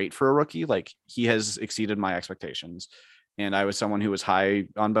been great for a rookie. Like he has exceeded my expectations. And I was someone who was high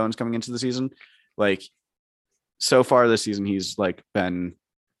on Bones coming into the season. Like so far this season, he's like been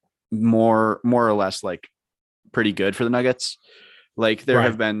more or less like pretty good for the Nuggets. Like there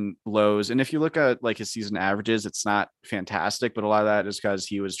have been lows. And if you look at like his season averages, it's not fantastic, but a lot of that is because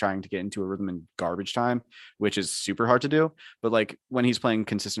he was trying to get into a rhythm in garbage time, which is super hard to do. But like when he's playing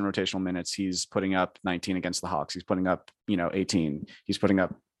consistent rotational minutes, he's putting up 19 against the Hawks. He's putting up, 18, he's putting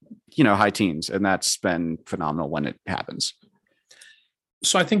up, high teens. And that's been phenomenal when it happens.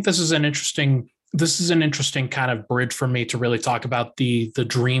 So I think this is an interesting kind of bridge for me to really talk about the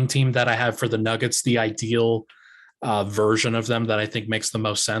dream team that I have for the Nuggets, the ideal version of them that I think makes the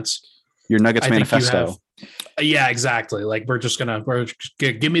most sense. Your Nuggets manifesto. Yeah, exactly. Like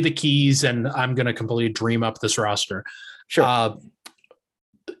give me the keys and I'm going to completely dream up this roster. Sure.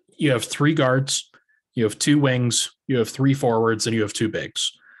 You have 3 guards, you have 2 wings, you have 3 forwards, and you have 2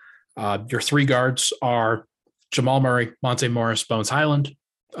 bigs. Your 3 guards are Jamal Murray, Monte Morris, Bones Highland.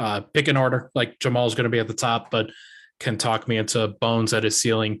 Pick an order. Like Jamal's going to be at the top, but can talk me into Bones at his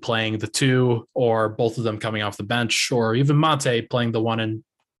ceiling playing the 2, or both of them coming off the bench, or even Monte playing the 1 and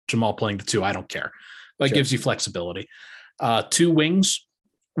Jamal playing the 2. I don't care. But it gives you flexibility. 2 wings.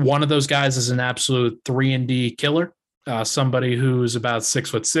 One of those guys is an absolute 3-and-D killer. Somebody who's about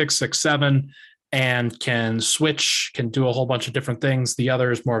 6'6", 6'7", and can switch, can do a whole bunch of different things. The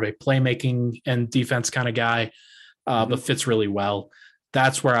other is more of a playmaking and defense kind of guy, but fits really well.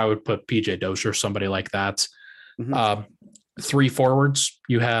 That's where I would put PJ Dozier, somebody like that. 3 forwards.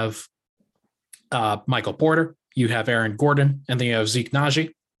 You have Michael Porter, you have Aaron Gordon, and then you have Zeke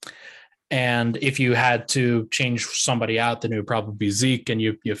Naji. And if you had to change somebody out, then it would probably be Zeke, and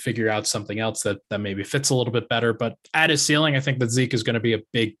you figure out something else that maybe fits a little bit better. But at his ceiling, I think that Zeke is going to be a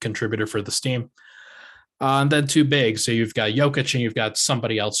big contributor for this team. And then 2 bigs. So you've got Jokic and you've got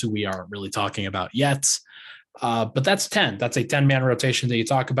somebody else who we aren't really talking about yet. But that's 10. That's a 10-man rotation that you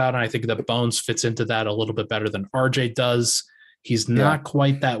talk about. And I think that Bones fits into that a little bit better than RJ does. He's not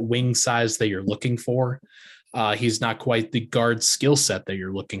quite that wing size that you're looking for. He's not quite the guard skill set that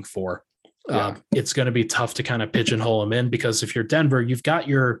you're looking for. It's going to be tough to kind of pigeonhole him in, because if you're Denver, you've got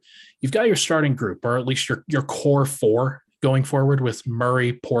your starting group, or at least your core 4 going forward with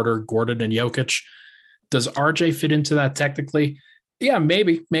Murray, Porter, Gordon, and Jokic. Does RJ fit into that technically? Yeah,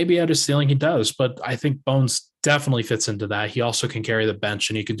 maybe at his ceiling he does, but I think Bones definitely fits into that. He also can carry the bench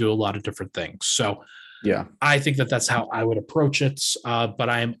and he can do a lot of different things. So yeah, I think that's how I would approach it. But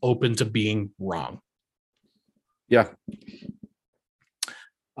I am open to being wrong. Yeah.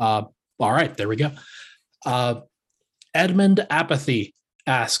 All right, there we go. Edmund Apathy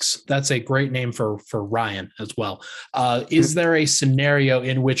asks, that's a great name for Ryan as well. Is there a scenario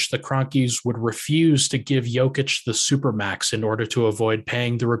in which the Kroenkes would refuse to give Jokic the supermax in order to avoid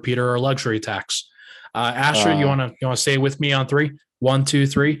paying the repeater or luxury tax? Asher, you want to say it with me on three? 1, 2,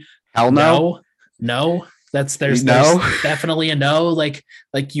 3. Hell no. No. There's definitely a no. Like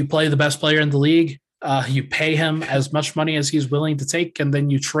you play the best player in the league. You pay him as much money as he's willing to take, and then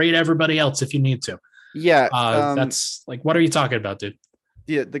you trade everybody else if you need to. Yeah. That's like, what are you talking about, dude?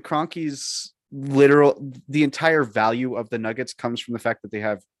 Yeah, the Kroenkes the entire value of the Nuggets comes from the fact that they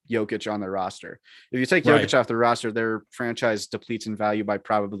have Jokic on their roster. If you take Jokic off the roster, their franchise depletes in value by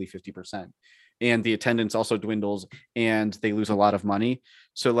probably 50%. And the attendance also dwindles and they lose a lot of money.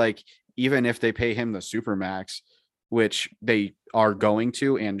 So like, even if they pay him the supermax, which they are going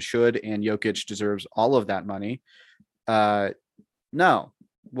to and should, and Jokic deserves all of that money. No,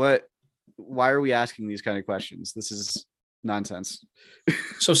 why are we asking these kind of questions? This is nonsense.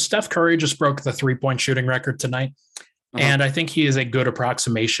 So Steph Curry just broke the 3-point shooting record tonight. Uh-huh. And I think he is a good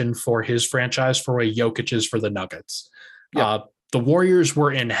approximation for his franchise for what Jokic is for the Nuggets. Yeah. The Warriors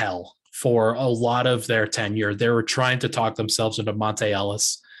were in hell for a lot of their tenure. They were trying to talk themselves into Monte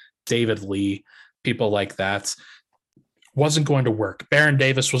Ellis, David Lee, people like that. Wasn't going to work. Baron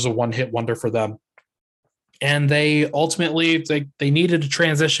Davis was a one-hit wonder for them. And they ultimately, they needed to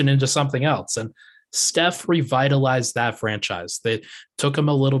transition into something else. And Steph revitalized that franchise. They took him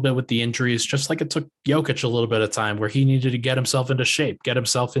a little bit with the injuries, just like it took Jokic a little bit of time where he needed to get himself into shape, get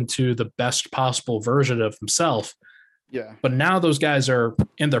himself into the best possible version of himself. Yeah. But now those guys are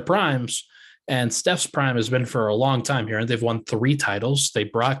in their primes, and Steph's prime has been for a long time here. And they've won 3 titles. They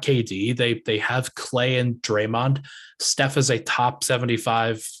brought KD. They have Clay and Draymond. Steph is a top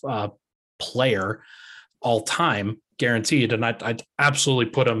 75 player all time, guaranteed. And I'd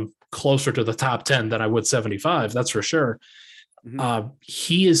absolutely put him closer to the top 10 than I would 75. That's for sure. Mm-hmm.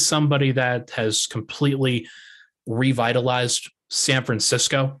 He is somebody that has completely revitalized San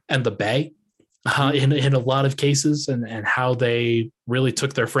Francisco and the Bay in a lot of cases, and how they really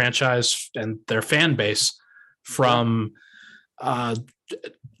took their franchise and their fan base from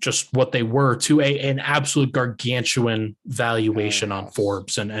just what they were to an absolute gargantuan valuation on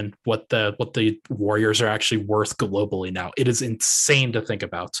Forbes and what the Warriors are actually worth globally now. It is insane to think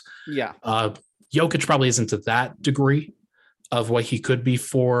about. Yeah. Jokic probably isn't to that degree of what he could be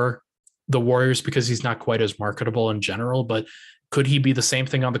for the Warriors because he's not quite as marketable in general, but could he be the same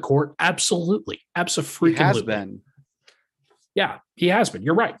thing on the court? Absolutely. Absolutely. He has been. Yeah, he has been.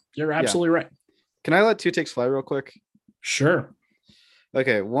 You're right. You're absolutely right. Can I let 2 takes fly real quick? Sure.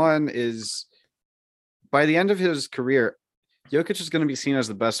 Okay, one is by the end of his career, Jokic is going to be seen as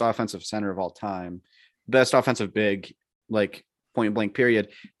the best offensive center of all time, best offensive big, like point blank period.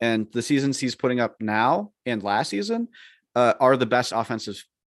 And the seasons he's putting up now and last season are the best offensive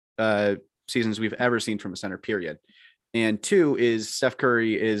seasons we've ever seen from a center, period. And 2 is Steph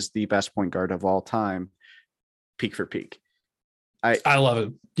Curry is the best point guard of all time, peak for peak. I love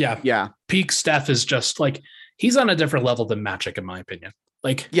it. Yeah. Yeah. Peak Steph is just like, he's on a different level than Magic, in my opinion.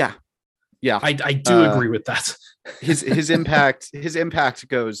 Like, yeah. I do agree with that. his impact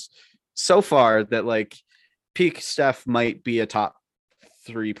goes so far that like peak Steph might be a top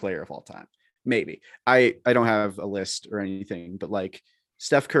 3 player of all time. Maybe. I don't have a list or anything, but like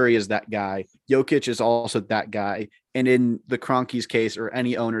Steph Curry is that guy. Jokic is also that guy. And in the Kroenke's case or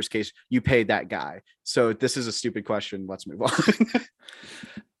any owner's case, you pay that guy. So this is a stupid question. Let's move on.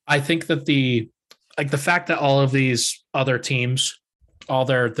 I think that the fact that all of these other teams, all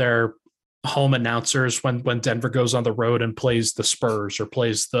their home announcers, when Denver goes on the road and plays the Spurs or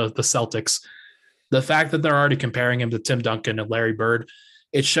plays the Celtics, the fact that they're already comparing him to Tim Duncan and Larry Bird,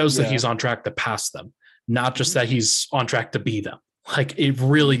 it shows that he's on track to pass them, not just that he's on track to be them. Like, it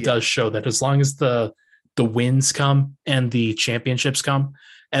really does show that as long as the wins come and the championships come,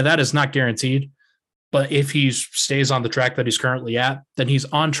 and that is not guaranteed, but if he stays on the track that he's currently at, then he's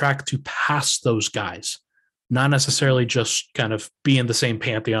on track to pass those guys, not necessarily just kind of be in the same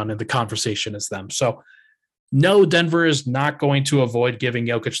pantheon in the conversation as them. So no, Denver is not going to avoid giving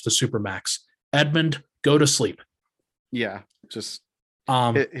Jokic the supermax. Edmund, go to sleep. Yeah, just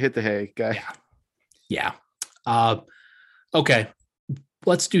hit the hay, guy. Yeah. Okay,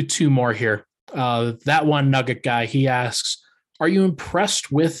 let's do 2 more here. That one Nugget guy, he asks, are you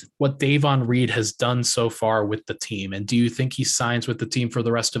impressed with what Davon Reed has done so far with the team? And do you think he signs with the team for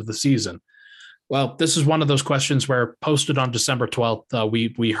the rest of the season? Well, this is one of those questions where posted on December 12th,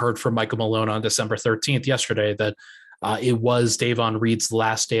 we heard from Michael Malone on December 13th yesterday that it was Davon Reed's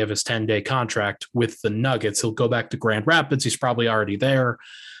last day of his 10-day contract with the Nuggets. He'll go back to Grand Rapids. He's probably already there.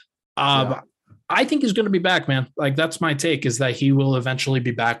 I think he's going to be back, man. Like, that's my take, is that he will eventually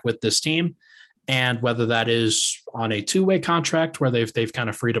be back with this team. And whether that is on a two-way contract where they've kind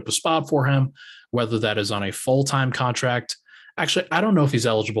of freed up a spot for him, whether that is on a full-time contract. Actually, I don't know if he's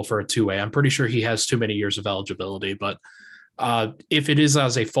eligible for a two-way. I'm pretty sure he has too many years of eligibility, but if it is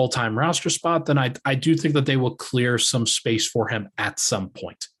as a full-time roster spot, then I do think that they will clear some space for him at some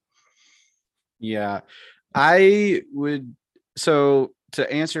point. Yeah, I would. So to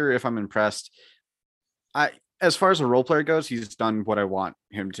answer if I'm impressed, as far as a role player goes, he's done what I want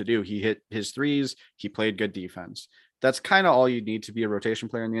him to do. He hit his threes. He played good defense. That's kind of all you need to be a rotation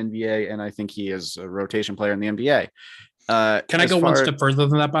player in the NBA. And I think he is a rotation player in the NBA. Can I go one step further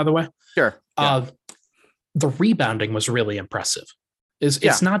than that, by the way? Sure. Yeah. The rebounding was really impressive.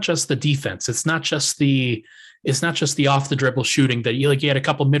 It's not just the defense. It's not just the off the dribble shooting that he had a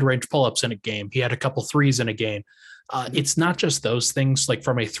couple mid-range pull-ups in a game. He had a couple threes in a game. It's not just those things, like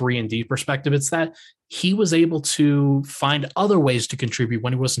from a 3-and-D perspective. It's that he was able to find other ways to contribute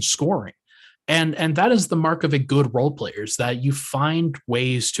when he wasn't scoring. And that is the mark of a good role player, is that you find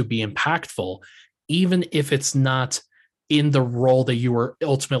ways to be impactful, even if it's not in the role that you were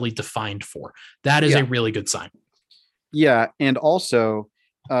ultimately defined for. That is a really good sign. Yeah. And also,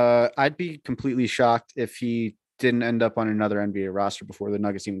 I'd be completely shocked if he didn't end up on another NBA roster before the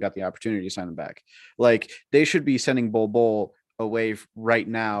Nuggets even got the opportunity to sign him back. Like, they should be sending Bol away right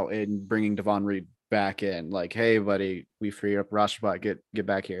now and bringing Devon Reed back in. Like, hey, buddy, we free up roster spot. Get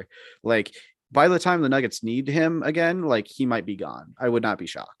back here. Like, by the time the Nuggets need him again, like, he might be gone. I would not be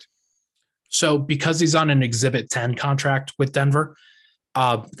shocked. So because he's on an Exhibit 10 contract with Denver,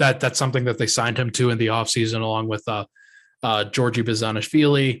 that's something that they signed him to in the offseason, along with Georgie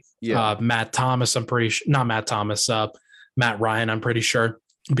Bezanishvili, Matt Thomas. I'm pretty sure, not Matt Thomas, Matt Ryan. I'm pretty sure,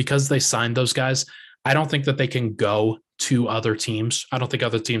 because they signed those guys. I don't think that they can go to other teams. I don't think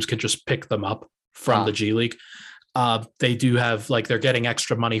other teams can just pick them up from the G League. They do have, like, they're getting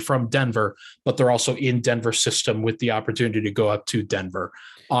extra money from Denver, but they're also in Denver system with the opportunity to go up to Denver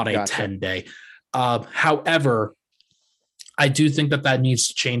on a 10-day. However, I do think that needs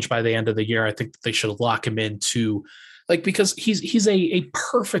to change by the end of the year. I think that they should lock him into, like, because he's a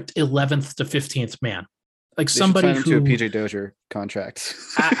perfect 11th to 15th man. Like, they somebody who to a PJ Dozier contract.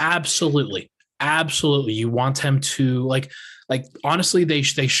 Absolutely. You want him to, like honestly, they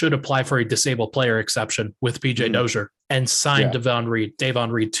should apply for a disabled player exception with PJ Dozier and sign Davon Reed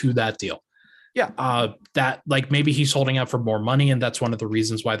to that deal. Yeah. That, like, maybe he's holding out for more money, and that's one of the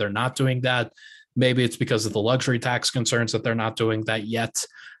reasons why they're not doing that. Maybe it's because of the luxury tax concerns that they're not doing that yet.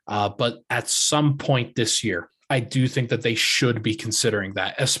 But at some point this year, I do think that they should be considering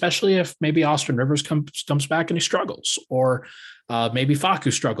that, especially if maybe Austin Rivers comes back and he struggles, or maybe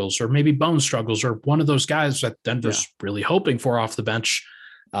Facu struggles, or maybe Bones struggles, or one of those guys that Denver's really hoping for off the bench.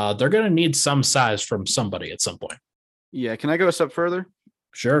 They're going to need some size from somebody at some point. Yeah. Can I go a step further?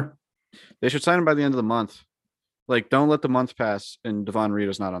 Sure. They should sign him by the end of the month. Like, don't let the month pass and Devon Reed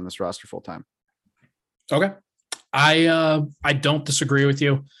is not on this roster full time. Okay. I don't disagree with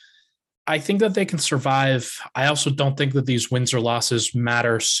you. I think that they can survive. I also don't think that these wins or losses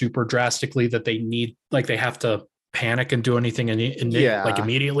matter super drastically, that they need, like, they have to panic and do anything like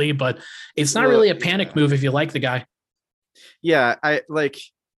immediately, but it's not really a panic move if you like the guy. Yeah. I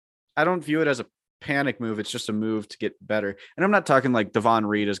don't view it as a panic move. It's just a move to get better. And I'm not talking like Devon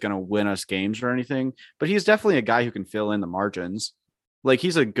Reed is going to win us games or anything, but he's definitely a guy who can fill in the margins. Like,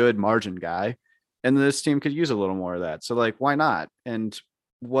 he's a good margin guy, and this team could use a little more of that. So, like, why not? And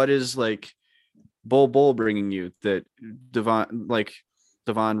what is, like, Bol bringing you that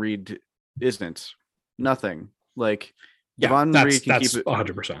Devon Reed isn't? Nothing. Like, Devon Reed can keep it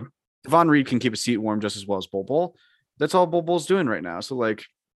 100%. Devon Reed can keep a seat warm just as well as Bol. That's all Bol's doing right now. So, like,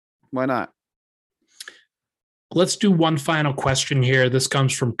 why not? Let's do one final question here. This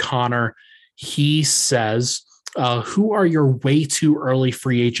comes from Connor. He says, who are your way too early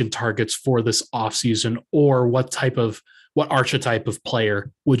free agent targets for this offseason, or what archetype of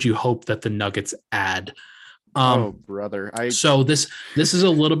player would you hope that the Nuggets add? Brother. So this is a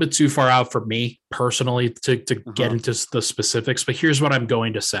little bit too far out for me personally to get into the specifics, but here's what I'm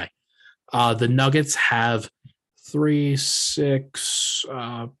going to say. The Nuggets have 3, 6,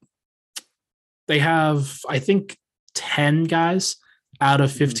 they have, I think, 10 guys out of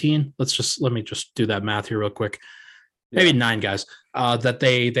 15. Let me just do that math here real quick. Maybe 9 guys that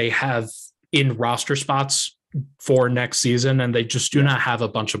they have in roster spots for next season, and they just do not have a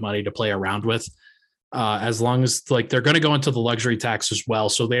bunch of money to play around with. As long as, like, they're going to go into the luxury tax as well,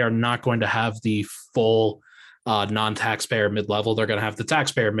 so they are not going to have the full non-taxpayer mid-level. They're going to have the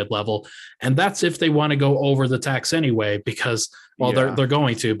taxpayer mid-level, and that's if they want to go over the tax anyway, because they're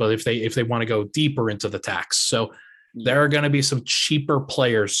going to. But if they want to go deeper into the tax, so there are going to be some cheaper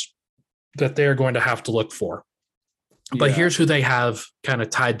players that they're going to have to look for. But here's who they have kind of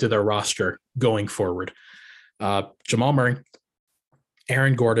tied to their roster going forward: Jamal Murray,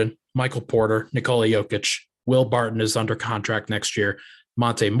 Aaron Gordon, Michael Porter, Nikola Jokic. Will Barton is under contract next year.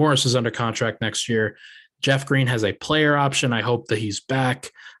 Monte Morris is under contract next year. Jeff Green has a player option. I hope that he's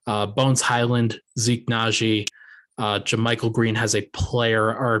back. Bones Highland, Zeke Naji, JaMychal Green has a player,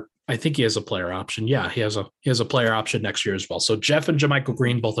 or I think he has a player option. Yeah, he has a player option next year as well. So Jeff and JaMychal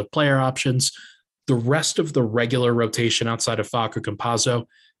Green both have player options. The rest of the regular rotation outside of Facu Campazzo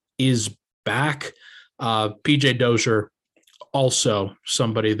is back. PJ Dozier, also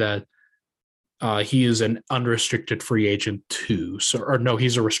somebody that he is an unrestricted free agent too. So, or no,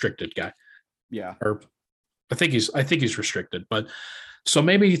 he's a restricted guy. Yeah. Or I think he's restricted, but so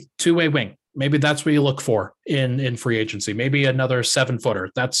maybe two-way wing. Maybe that's what you look for in free agency. Maybe another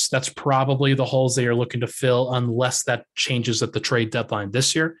 7-footer. That's probably the holes they are looking to fill, unless that changes at the trade deadline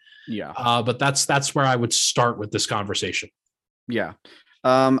this year. Yeah. But that's where I would start with this conversation. Yeah.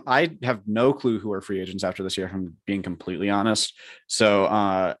 I have no clue who are free agents after this year, if I'm being completely honest. So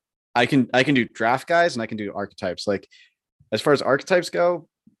I can do draft guys and I can do archetypes. Like, as far as archetypes go,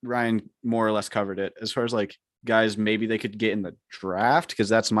 Ryan more or less covered it. As far as like guys maybe they could get in the draft, because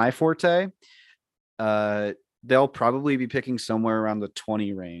that's my forte, they'll probably be picking somewhere around the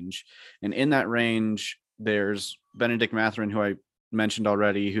 20 range. And in that range, there's Benedict Mathurin, who I mentioned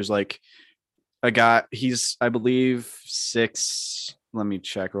already, who's like a guy, he's, I believe, 6. Let me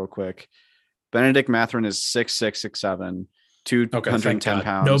check real quick. Benedict Mathurin is 6'6", 6'7", 210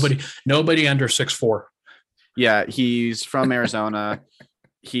 pounds. Nobody under 6'4". Yeah, he's from Arizona.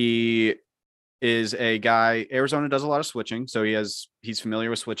 He is a guy. Arizona does a lot of switching, so he's familiar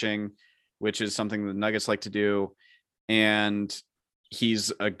with switching, which is something the Nuggets like to do. And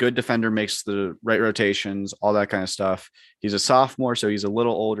he's a good defender, makes the right rotations, all that kind of stuff. He's a sophomore, so he's a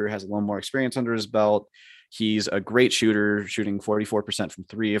little older, has a little more experience under his belt. He's a great shooter, shooting 44% from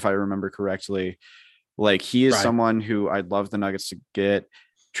 3, if I remember correctly. Like, he is someone who I'd love the Nuggets to get.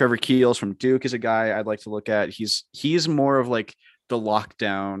 Trevor Keels from Duke is a guy I'd like to look at. He's more of like the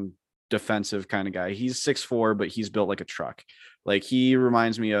lockdown defensive kind of guy. He's 6'4", but he's built like a truck. Like, he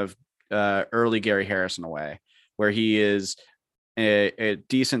reminds me of early Gary Harris in a way, where he is a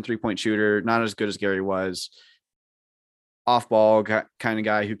decent 3-point shooter, not as good as Gary was. Off ball kind of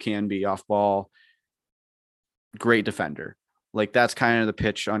guy who can be off ball. Great defender. Like, that's kind of the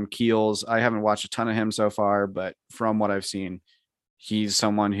pitch on Keels. I haven't watched a ton of him so far, but from what I've seen, he's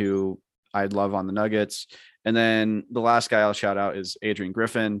someone who I'd love on the Nuggets. And then the last guy I'll shout out is AJ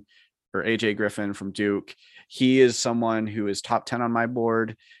Griffin from Duke. He is someone who is top 10 on my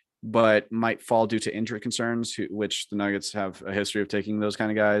board, but might fall due to injury concerns, which the Nuggets have a history of taking those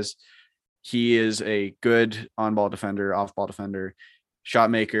kind of guys. He is a good on-ball defender, off-ball defender,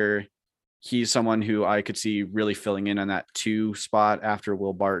 shot maker. He's someone who I could see really filling in on that 2 spot after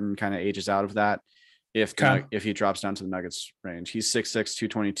Will Barton kind of ages out of that. If he drops down to the Nuggets range, he's 6'6",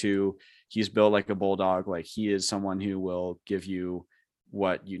 222. He's built like a bulldog. Like, he is someone who will give you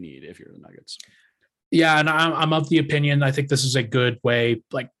what you need if you're the Nuggets. Yeah, and I'm of the opinion. I think this is a good way,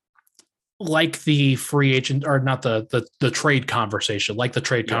 like the free agent, or not the trade conversation, like the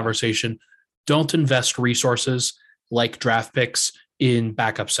trade conversation. Don't invest resources like draft picks in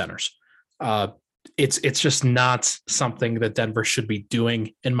backup centers. It's just not something that Denver should be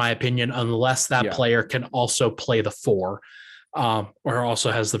doing, in my opinion, unless that player can also play the 4, or also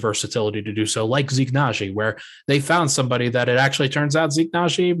has the versatility to do so, like Zeke Naji, where they found somebody that it actually turns out Zeke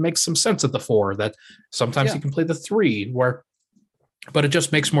Naji makes some sense at the 4, that sometimes he can play the 3, but it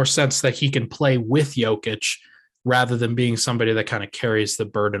just makes more sense that he can play with Jokic rather than being somebody that kind of carries the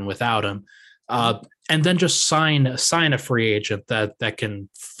burden without him. And then just sign a free agent that can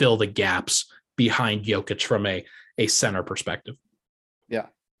fill the gaps behind Jokic from a center perspective. Yeah.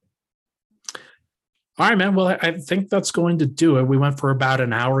 All right, man. Well, I think that's going to do it. We went for about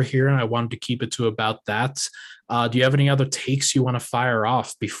an hour here, and I wanted to keep it to about that. Do you have any other takes you want to fire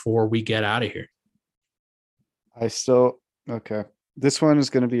off before we get out of here? Okay. This one is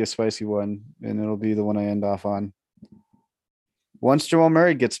going to be a spicy one, and it'll be the one I end off on. Once Jamal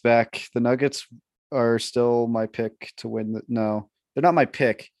Murray gets back, the Nuggets are still my pick to win. No, they're not my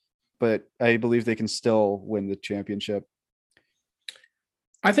pick, but I believe they can still win the championship.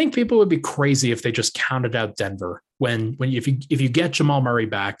 I think people would be crazy if they just counted out Denver if you get Jamal Murray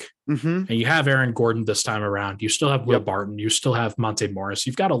back and you have Aaron Gordon this time around, you still have Will Barton, you still have Monte Morris.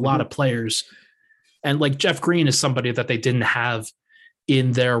 You've got a lot of players And like Jeff Green is somebody that they didn't have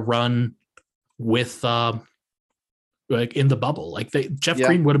in their run with like in the bubble. Like Jeff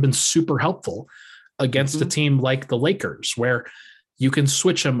Green would have been super helpful against a team like the Lakers, where you can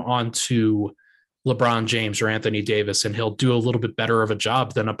switch him onto LeBron James or Anthony Davis, and he'll do a little bit better of a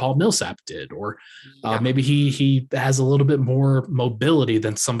job than a Paul Millsap did. Or maybe he has a little bit more mobility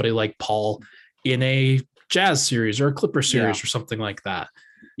than somebody like Paul in a Jazz series or a Clipper series or something like that.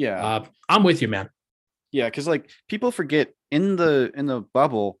 Yeah. I'm with you, man. Yeah, because like people forget in the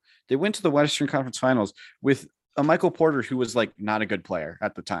bubble, they went to the Western Conference Finals with a Michael Porter who was like not a good player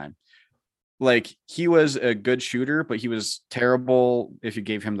at the time. Like he was a good shooter, but he was terrible if you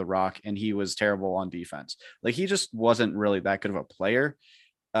gave him the rock, and he was terrible on defense. Like he just wasn't really that good of a player.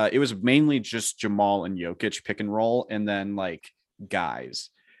 It was mainly just Jamal and Jokic pick and roll, and then like guys.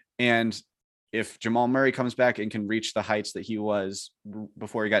 And if Jamal Murray comes back and can reach the heights that he was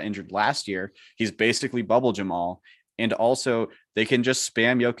before he got injured last year, he's basically bubble Jamal. And also they can just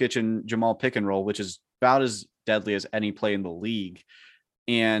spam Jokic and Jamal pick and roll, which is about as deadly as any play in the league.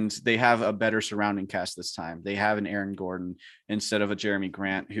 And they have a better surrounding cast this time. They have an Aaron Gordon instead of a Jeremy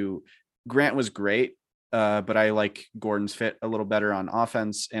Grant, who Grant was great, but I like Gordon's fit a little better on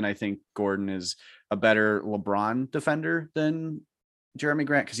offense. And I think Gordon is a better LeBron defender than Jeremy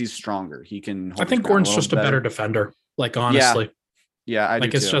Grant because he's stronger. He can. I think Gordon's just a better defender. Like, honestly. Yeah, I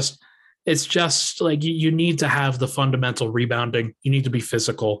like do it's too. It's just like you need to have the fundamental rebounding. You need to be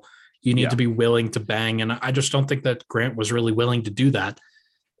physical. You need to be willing to bang. And I just don't think that Grant was really willing to do that.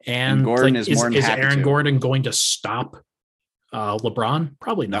 And Gordon like, is more is Aaron Gordon going to stop LeBron?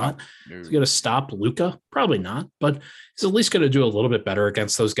 Probably not. No. He's going to stop Luka? Probably not. But he's at least going to do a little bit better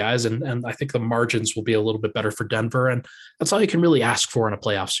against those guys. And I think the margins will be a little bit better for Denver. And that's all you can really ask for in a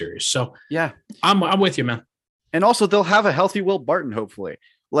playoff series. So yeah, I'm with you, man. And also they'll have a healthy Will Barton, hopefully.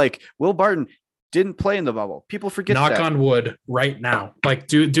 Like Will Barton didn't play in the bubble. People forget Knock that. on wood right now. Like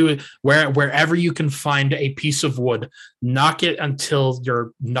do it wherever you can find a piece of wood, knock it until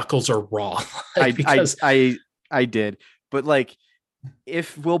your knuckles are raw. I did. But like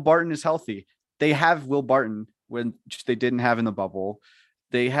if Will Barton is healthy, they have Will Barton when they didn't have in the bubble.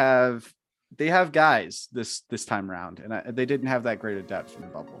 They have guys this time around, and they didn't have that great of depth in the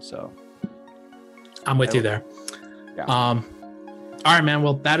bubble. So I'm with you there. Yeah. All right, man.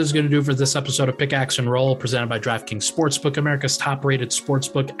 Well, that is going to do it for this episode of Pickaxe and Roll, presented by DraftKings Sportsbook, America's top-rated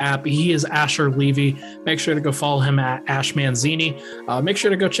sportsbook app. He is Asher Levy. Make sure to go follow him at Ash Manzini. Make sure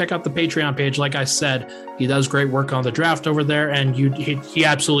to go check out the Patreon page. Like I said, he does great work on the draft over there, and he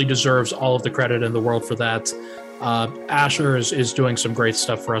absolutely deserves all of the credit in the world for that. Asher is doing some great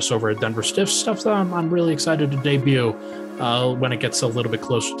stuff for us over at Denver Stiffs, stuff that I'm really excited to debut when it gets a little bit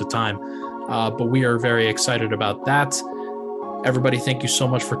closer to time. But we are very excited about that. Everybody, thank you so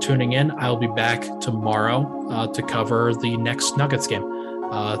much for tuning in. I'll be back tomorrow to cover the next Nuggets game.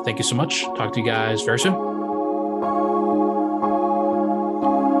 Thank you so much. Talk to you guys very soon.